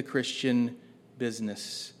upset the Christian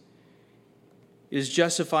business. It is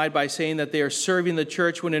justified by saying that they are serving the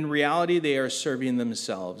church when in reality they are serving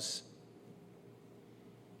themselves.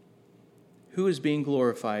 Who is being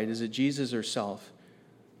glorified? Is it Jesus or self?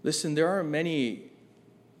 Listen, there are many.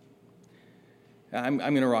 I'm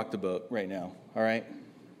going to rock the boat right now, all right?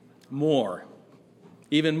 More.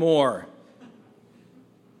 Even more.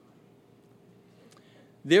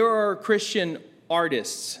 There are Christian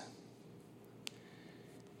artists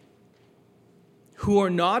who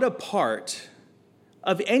are not a part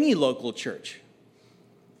of any local church.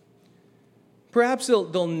 Perhaps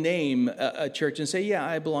they'll name a church and say, yeah,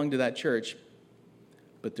 I belong to that church.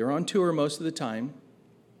 But they're on tour most of the time.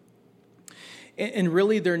 And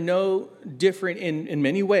really, they're no different in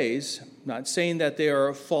many ways. Not saying that they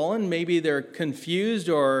are fallen. Maybe they're confused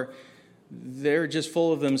or they're just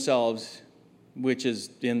full of themselves, which is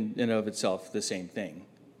in and of itself the same thing.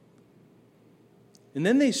 And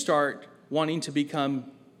then they start wanting to become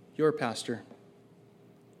your pastor.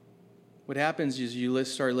 What happens is you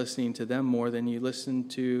start listening to them more than you listen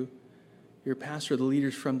to your pastor, the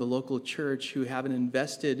leaders from the local church who have an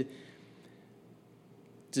invested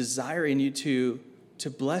desire in you to to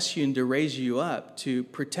bless you and to raise you up, to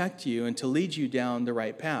protect you and to lead you down the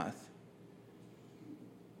right path.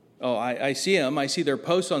 Oh, I see them. I see their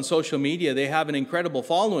posts on social media. They have an incredible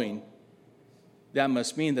following. That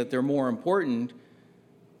must mean that they're more important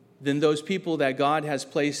than those people that God has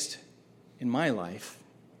placed in my life,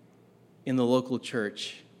 in the local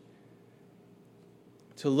church,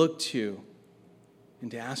 to look to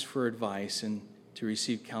and to ask for advice and to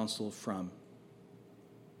receive counsel from.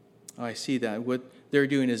 Oh, I see that. What they're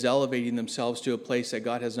doing is elevating themselves to a place that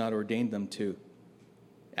God has not ordained them to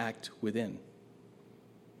act within.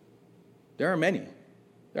 There are many.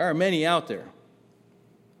 There are many out there.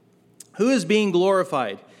 Who is being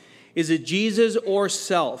glorified? Is it Jesus or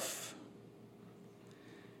self?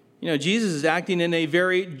 You know, Jesus is acting in a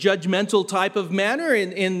very judgmental type of manner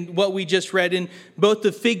in what we just read in both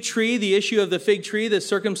the fig tree, the issue of the fig tree, the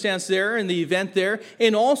circumstance there and the event there,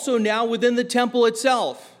 and also now within the temple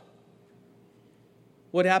itself.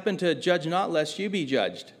 What happened to judge not lest you be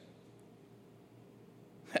judged?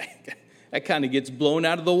 That kind of gets blown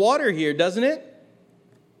out of the water here, doesn't it?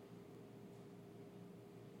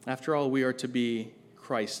 After all, we are to be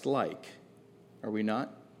Christ-like, are we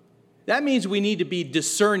not? That means we need to be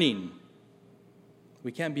discerning.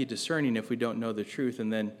 We can't be discerning if we don't know the truth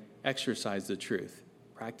and then exercise the truth,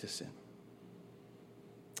 practice it.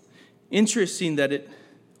 Interesting that it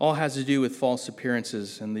all has to do with false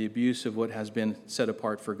appearances and the abuse of what has been set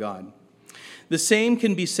apart for God. The same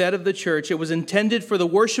can be said of the church. It was intended for the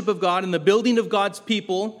worship of God and the building of God's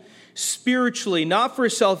people spiritually, not for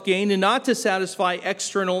self-gain and not to satisfy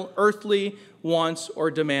external earthly wants or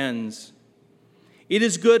demands. It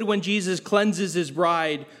is good when Jesus cleanses his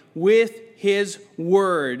bride with his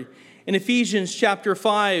word. In Ephesians chapter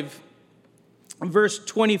 5, verse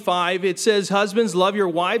 25, it says, "Husbands, love your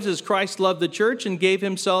wives as Christ loved the church and gave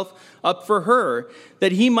himself up for her,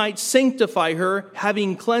 that he might sanctify her,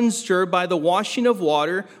 having cleansed her by the washing of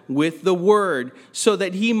water with the word, so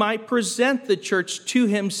that he might present the church to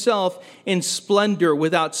himself in splendor,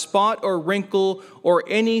 without spot or wrinkle or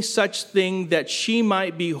any such thing, that she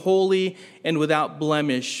might be holy and without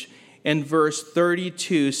blemish." And verse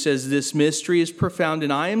 32 says, "This mystery is profound,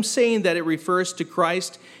 and I am saying that it refers to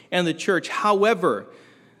Christ and the church. However,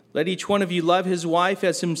 let each one of you love his wife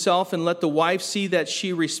as himself, and let the wife see that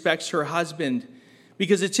she respects her husband."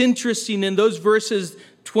 Because it's interesting, in those verses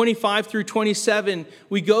 25 through 27,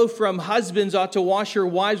 we go from husbands ought to wash your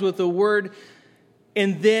wives with the word,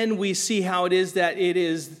 and then we see how it is that it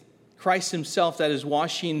is Christ himself that is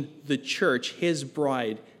washing the church, his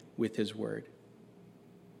bride, with his word.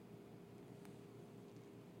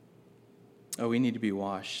 Oh, we need to be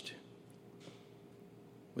washed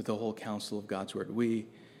with the whole counsel of God's word. We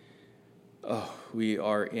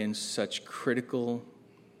are in such a critical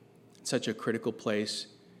place,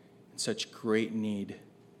 in such great need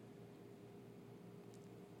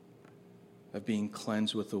of being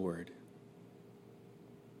cleansed with the word.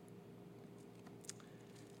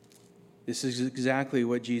 This is exactly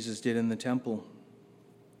what Jesus did in the temple.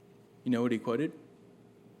 You know what he quoted?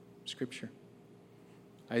 Scripture.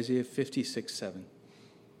 Isaiah 56:7.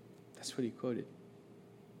 That's what he quoted.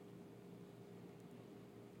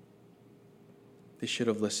 They should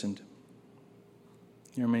have listened.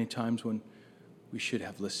 There are many times when we should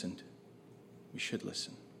have listened. We should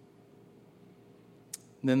listen.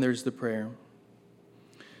 And then there's the prayer.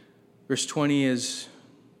 Verse 20 is,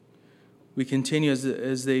 we continue,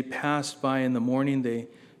 as they passed by in the morning, they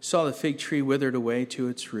saw the fig tree withered away to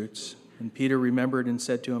its roots. And Peter remembered and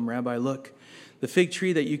said to him, "Rabbi, look, the fig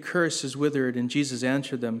tree that you curse is withered." And Jesus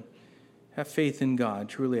answered them, "Have faith in God.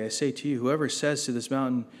 Truly I say to you, whoever says to this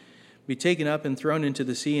mountain, be taken up and thrown into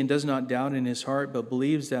the sea, and does not doubt in his heart, but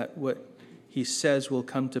believes that what he says will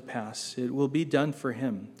come to pass, it will be done for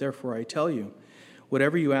him. Therefore I tell you,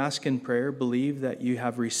 whatever you ask in prayer, believe that you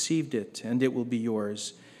have received it, and it will be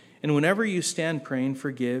yours. And whenever you stand praying,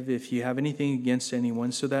 forgive if you have anything against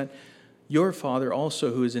anyone, so that your Father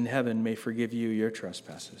also who is in heaven may forgive you your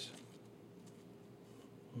trespasses."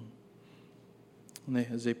 And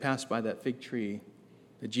as they passed by that fig tree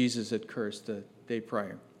that Jesus had cursed the day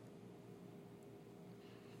prior,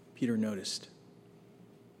 Peter noticed,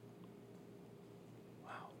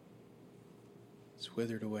 wow, it's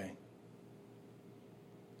withered away.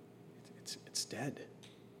 It's dead.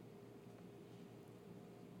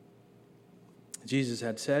 Jesus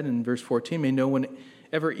had said in verse 14, "May no one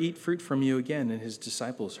ever eat fruit from you again," and his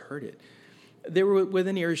disciples heard it. They were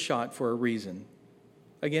within earshot for a reason.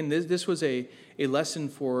 Again, this was a lesson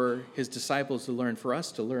for his disciples to learn, for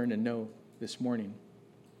us to learn and know this morning.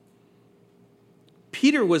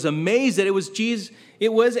 Peter was amazed that it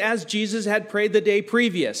was as Jesus had prayed the day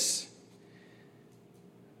previous.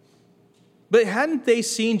 But hadn't they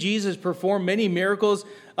seen Jesus perform many miracles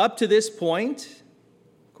up to this point?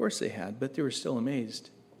 Of course they had, but they were still amazed.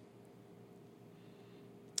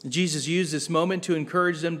 Jesus used this moment to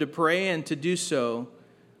encourage them to pray and to do so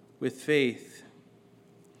with faith.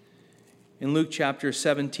 In Luke chapter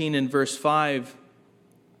 17 and verse 5,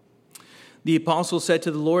 the apostle said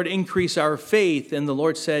to the Lord, "Increase our faith." And the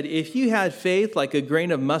Lord said, "If you had faith like a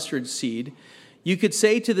grain of mustard seed, you could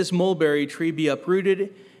say to this mulberry tree, 'Be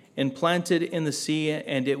uprooted and planted in the sea,'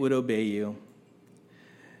 and it would obey you."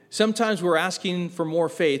 Sometimes we're asking for more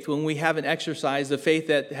faith when we haven't exercised the faith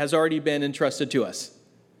that has already been entrusted to us.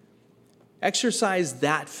 Exercise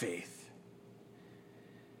that faith.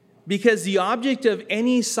 Because the object of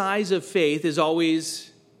any size of faith is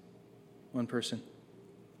always one person: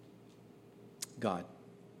 God.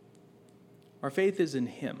 Our faith is in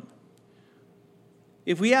Him.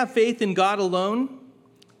 If we have faith in God alone,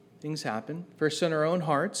 things happen. First in our own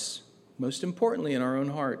hearts, most importantly in our own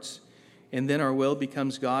hearts. And then our will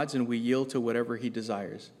becomes God's and we yield to whatever He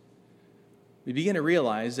desires. We begin to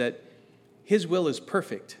realize that His will is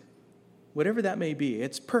perfect. Whatever that may be,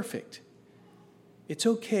 it's perfect. It's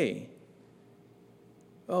okay.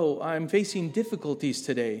 Oh, I'm facing difficulties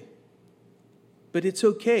today. But it's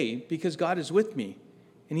okay because God is with me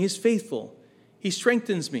and He is faithful. He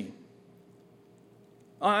strengthens me.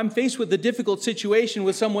 I'm faced with a difficult situation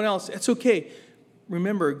with someone else. It's okay.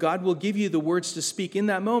 Remember, God will give you the words to speak in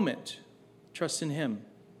that moment. Trust in Him.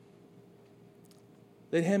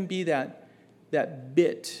 Let Him be that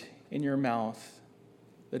bit in your mouth.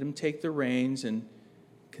 Let Him take the reins and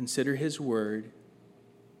consider His word.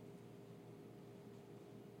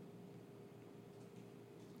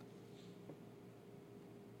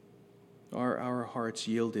 Are our hearts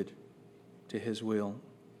yielded to His will?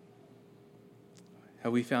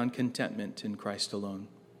 Have we found contentment in Christ alone?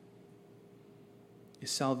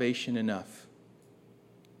 Is salvation enough?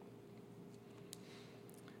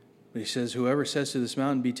 But He says, "Whoever says to this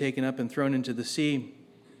mountain, 'Be taken up and thrown into the sea.'"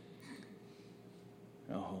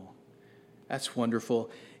 Oh, that's wonderful.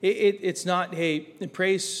 It's not, hey,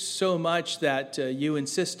 pray so much that you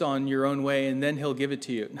insist on your own way and then He'll give it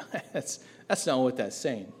to you. That's not what that's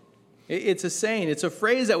saying. It's a saying. It's a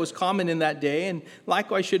phrase that was common in that day and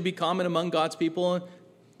likewise should be common among God's people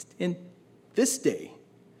in this day.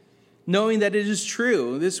 Knowing that it is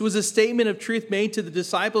true. This was a statement of truth made to the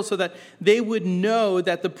disciples so that they would know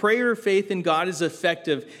that the prayer of faith in God is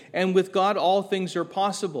effective, and with God all things are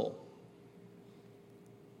possible.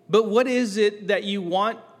 But what is it that you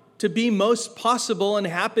want to be most possible and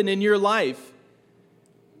happen in your life?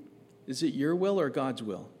 Is it your will or God's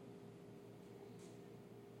will?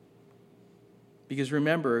 Because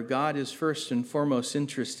remember, God is first and foremost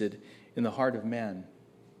interested in the heart of man.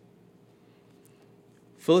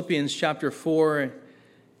 Philippians chapter 4,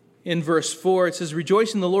 in verse 4, it says,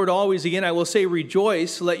 "Rejoice in the Lord always." Again, I will say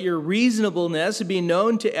rejoice. Let your reasonableness be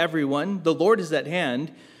known to everyone. The Lord is at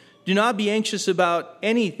hand. Do not be anxious about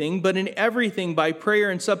anything, but in everything by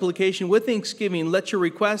prayer and supplication with thanksgiving, let your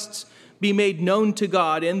requests be made known to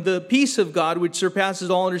God, and the peace of God, which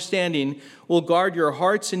surpasses all understanding, will guard your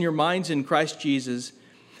hearts and your minds in Christ Jesus.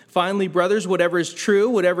 Finally, brothers, whatever is true,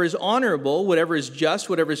 whatever is honorable, whatever is just,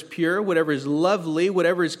 whatever is pure, whatever is lovely,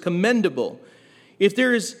 whatever is commendable, if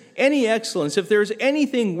there is any excellence, if there is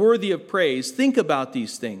anything worthy of praise, think about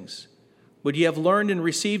these things. What you have learned and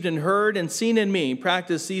received and heard and seen in me,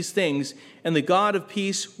 practice these things, and the God of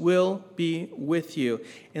peace will be with you.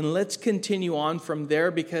 And let's continue on from there,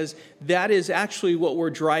 because that is actually what we're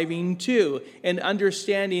driving to, and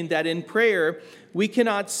understanding that in prayer, we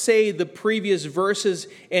cannot say the previous verses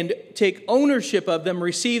and take ownership of them,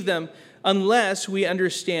 receive them, unless we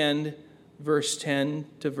understand verse 10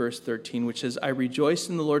 to verse 13, which says, "I rejoice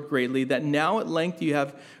in the Lord greatly that now at length you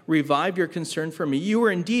have revived your concern for me. You were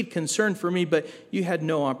indeed concerned for me, but you had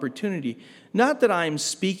no opportunity. Not that I am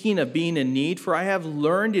speaking of being in need, for I have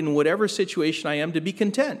learned in whatever situation I am to be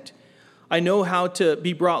content. I know how to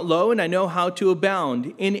be brought low, and I know how to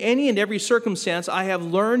abound. In any and every circumstance, I have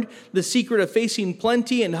learned the secret of facing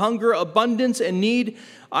plenty and hunger, abundance and need.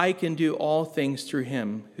 I can do all things through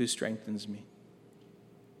Him who strengthens me."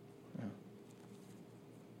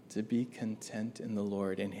 To be content in the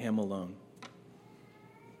Lord and Him alone.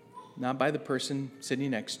 Not by the person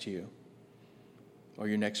sitting next to you or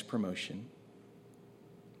your next promotion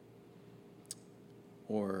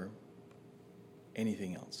or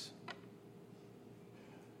anything else.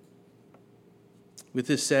 With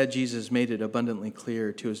this said, Jesus made it abundantly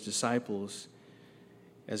clear to His disciples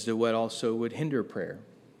as to what also would hinder prayer.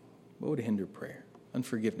 What would hinder prayer?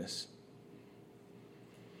 Unforgiveness.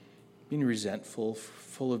 Being resentful,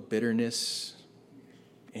 full of bitterness,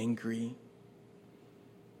 angry,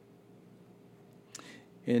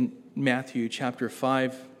 In Matthew chapter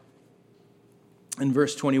 5 and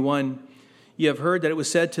verse 21, you have heard that it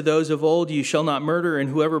was said to those of old, you shall not murder, and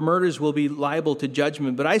whoever murders will be liable to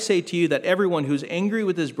judgment. But I say to you that everyone who's angry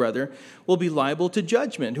with his brother will be liable to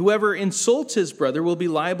judgment. Whoever insults his brother will be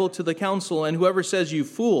liable to the council, and whoever says you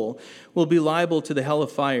fool will be liable to the hell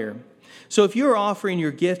of fire. So if you are offering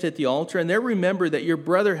your gift at the altar and there remember that your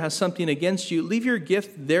brother has something against you, leave your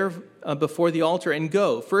gift there before the altar and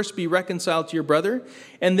go. First be reconciled to your brother,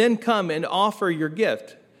 and then come and offer your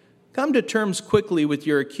gift. Come to terms quickly with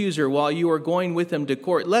your accuser while you are going with him to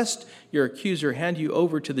court, lest your accuser hand you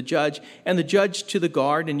over to the judge, and the judge to the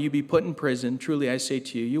guard, and you be put in prison. Truly I say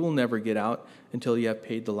to you, you will never get out until you have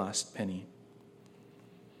paid the last penny.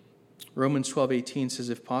 Romans 12:18 says,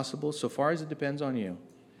 if possible, so far as it depends on you,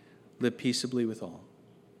 live peaceably with all.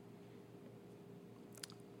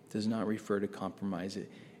 It does not refer to compromise. It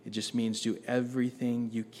just means do everything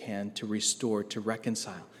you can to restore, to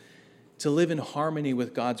reconcile, to live in harmony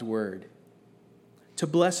with God's word, to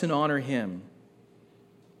bless and honor him,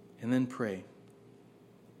 and then pray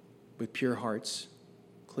with pure hearts,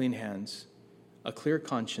 clean hands, a clear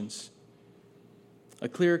conscience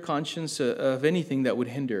of anything that would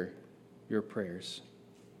hinder your prayers.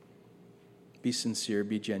 Be sincere,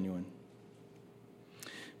 be genuine.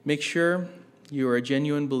 Make sure you are a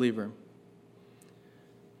genuine believer.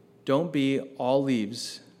 Don't be all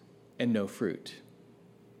leaves and no fruit.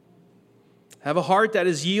 Have a heart that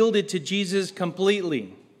is yielded to Jesus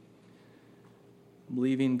completely,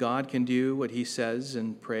 believing God can do what he says,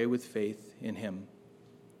 and pray with faith in him.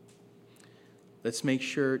 Let's make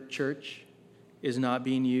sure church is not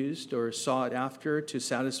being used or sought after to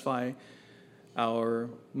satisfy our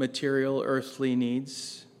material, earthly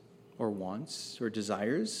needs or wants or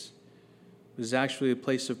desires. It is actually a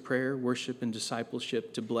place of prayer, worship, and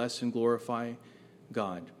discipleship to bless and glorify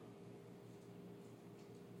God.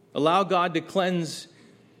 Allow God to cleanse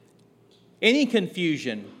any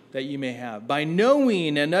confusion that you may have by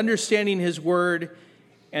knowing and understanding his word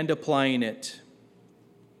and applying it.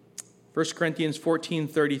 1 Corinthians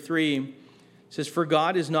 14:33 says, for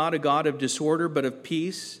God is not a God of disorder, but of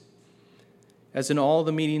peace, as in all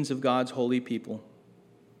the meetings of God's holy people.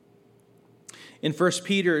 In 1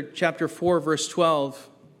 Peter chapter 4, verse 12,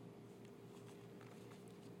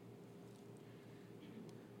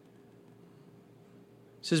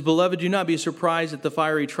 it says, beloved, do not be surprised at the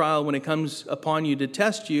fiery trial when it comes upon you to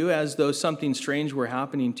test you as though something strange were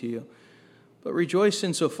happening to you. But rejoice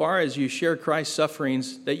insofar as you share Christ's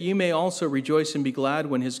sufferings, that you may also rejoice and be glad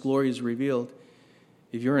when his glory is revealed.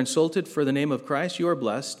 If you are insulted for the name of Christ, you are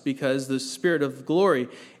blessed, because the Spirit of glory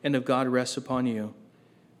and of God rests upon you.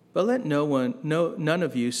 But let none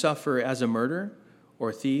of you suffer as a murderer, or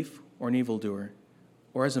a thief, or an evildoer,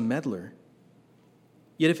 or as a meddler.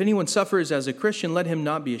 Yet if anyone suffers as a Christian, let him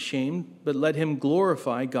not be ashamed, but let him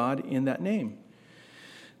glorify God in that name.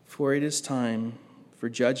 For it is time for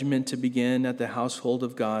judgment to begin at the household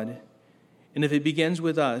of God. And if it begins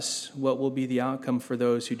with us, what will be the outcome for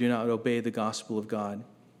those who do not obey the gospel of God?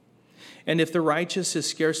 And if the righteous is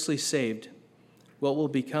scarcely saved, what will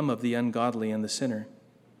become of the ungodly and the sinner?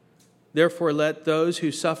 Therefore, let those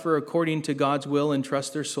who suffer according to God's will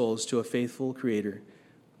entrust their souls to a faithful Creator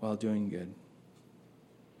while doing good.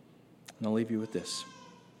 And I'll leave you with this.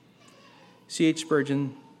 C.H.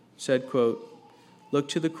 Spurgeon said, quote, look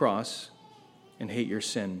to the cross and hate your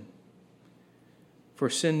sin. For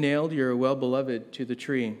sin nailed your well-beloved to the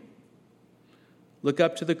tree. Look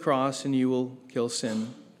up to the cross and you will kill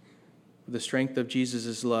sin. For the strength of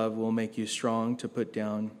Jesus' love will make you strong to put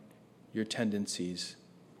down your tendencies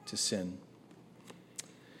to sin.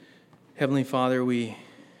 Heavenly Father, we,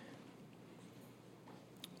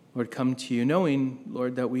 Lord, come to you knowing,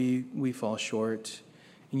 Lord, that we fall short.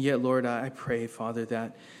 And yet, Lord, I pray, Father,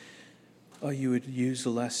 that you would use the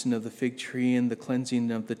lesson of the fig tree and the cleansing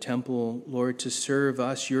of the temple, Lord, to serve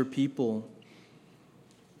us, your people.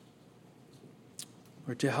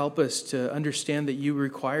 Or to help us to understand that you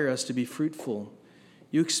require us to be fruitful.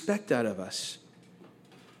 You expect that of us.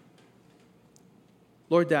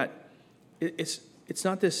 Lord, that it's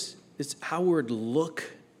not this outward look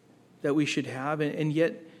that we should have, and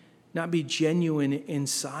yet not be genuine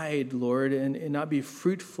inside, Lord, and not be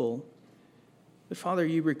fruitful. But Father,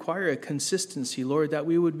 you require a consistency, Lord, that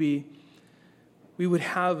we would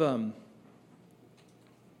have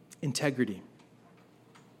integrity.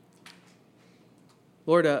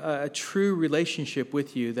 Lord, a true relationship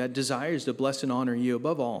with you that desires to bless and honor you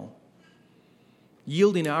above all,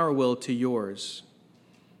 yielding our will to yours,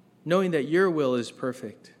 knowing that your will is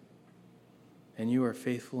perfect and you are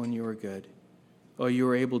faithful and you are good. Oh, you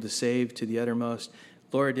are able to save to the uttermost.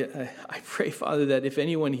 Lord, I pray, Father, that if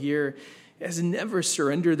anyone here has never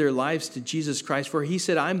surrendered their lives to Jesus Christ, for he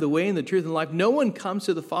said, I'm the way and the truth and life. No one comes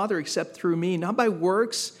to the Father except through me, not by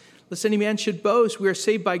works, lest any man should boast. We are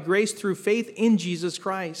saved by grace through faith in Jesus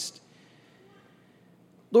Christ.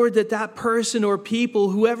 Lord, that person or people,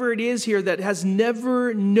 whoever it is here that has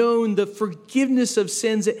never known the forgiveness of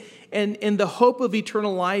sins and the hope of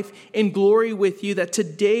eternal life and glory with you, that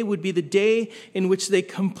today would be the day in which they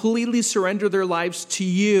completely surrender their lives to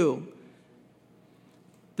you.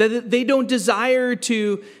 That they don't desire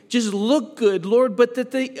to just look good, Lord, but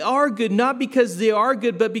that they are good, not because they are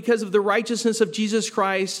good, but because of the righteousness of Jesus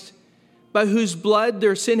Christ, by whose blood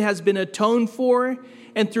their sin has been atoned for,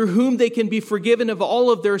 and through whom they can be forgiven of all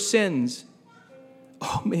of their sins.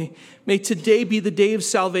 Oh, may today be the day of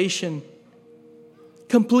salvation.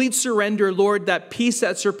 Complete surrender, Lord, that peace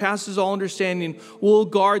that surpasses all understanding will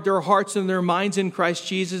guard their hearts and their minds in Christ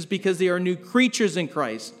Jesus, because they are new creatures in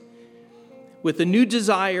Christ. With a new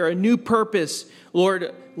desire, a new purpose,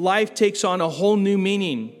 Lord, life takes on a whole new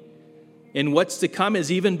meaning. And what's to come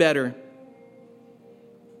is even better.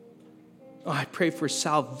 Oh, I pray for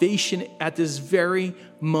salvation at this very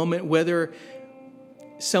moment, whether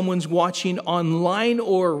someone's watching online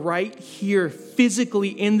or right here physically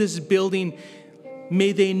in this building.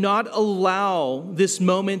 May they not allow this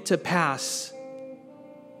moment to pass.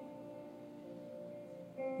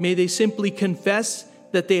 May they simply confess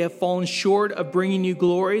that they have fallen short of bringing you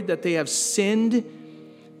glory, that they have sinned,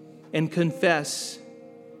 and confess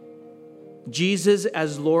Jesus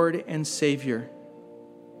as Lord and Savior,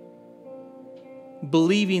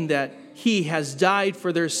 believing that he has died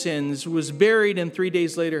for their sins, was buried, and 3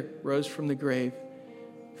 days later rose from the grave.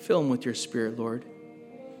 Fill them with your Spirit, Lord.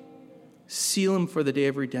 Seal them for the day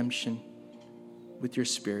of redemption with your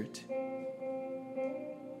Spirit.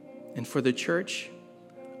 And for the church,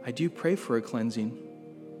 I do pray for a cleansing.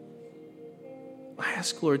 I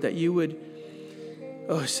ask, Lord, that you would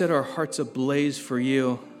set our hearts ablaze for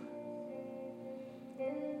you.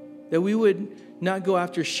 That we would not go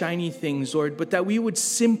after shiny things, Lord, but that we would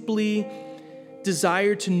simply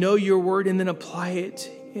desire to know your word and then apply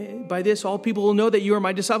it. By this, all people will know that you are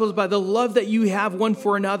my disciples, by the love that you have one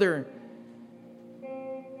for another.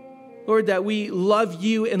 Lord, that we love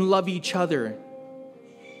you and love each other.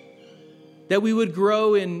 That we would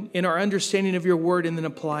grow in our understanding of your word and then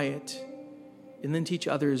apply it. And then teach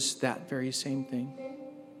others that very same thing.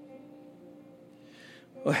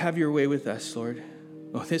 Oh, have your way with us, Lord.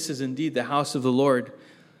 Oh, this is indeed the house of the Lord.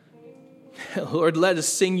 Lord, let us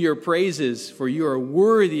sing your praises, for you are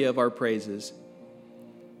worthy of our praises.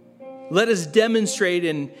 Let us demonstrate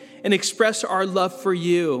and express our love for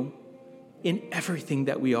you in everything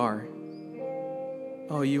that we are.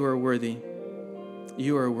 Oh, you are worthy.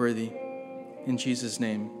 You are worthy. In Jesus'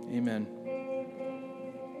 name, amen.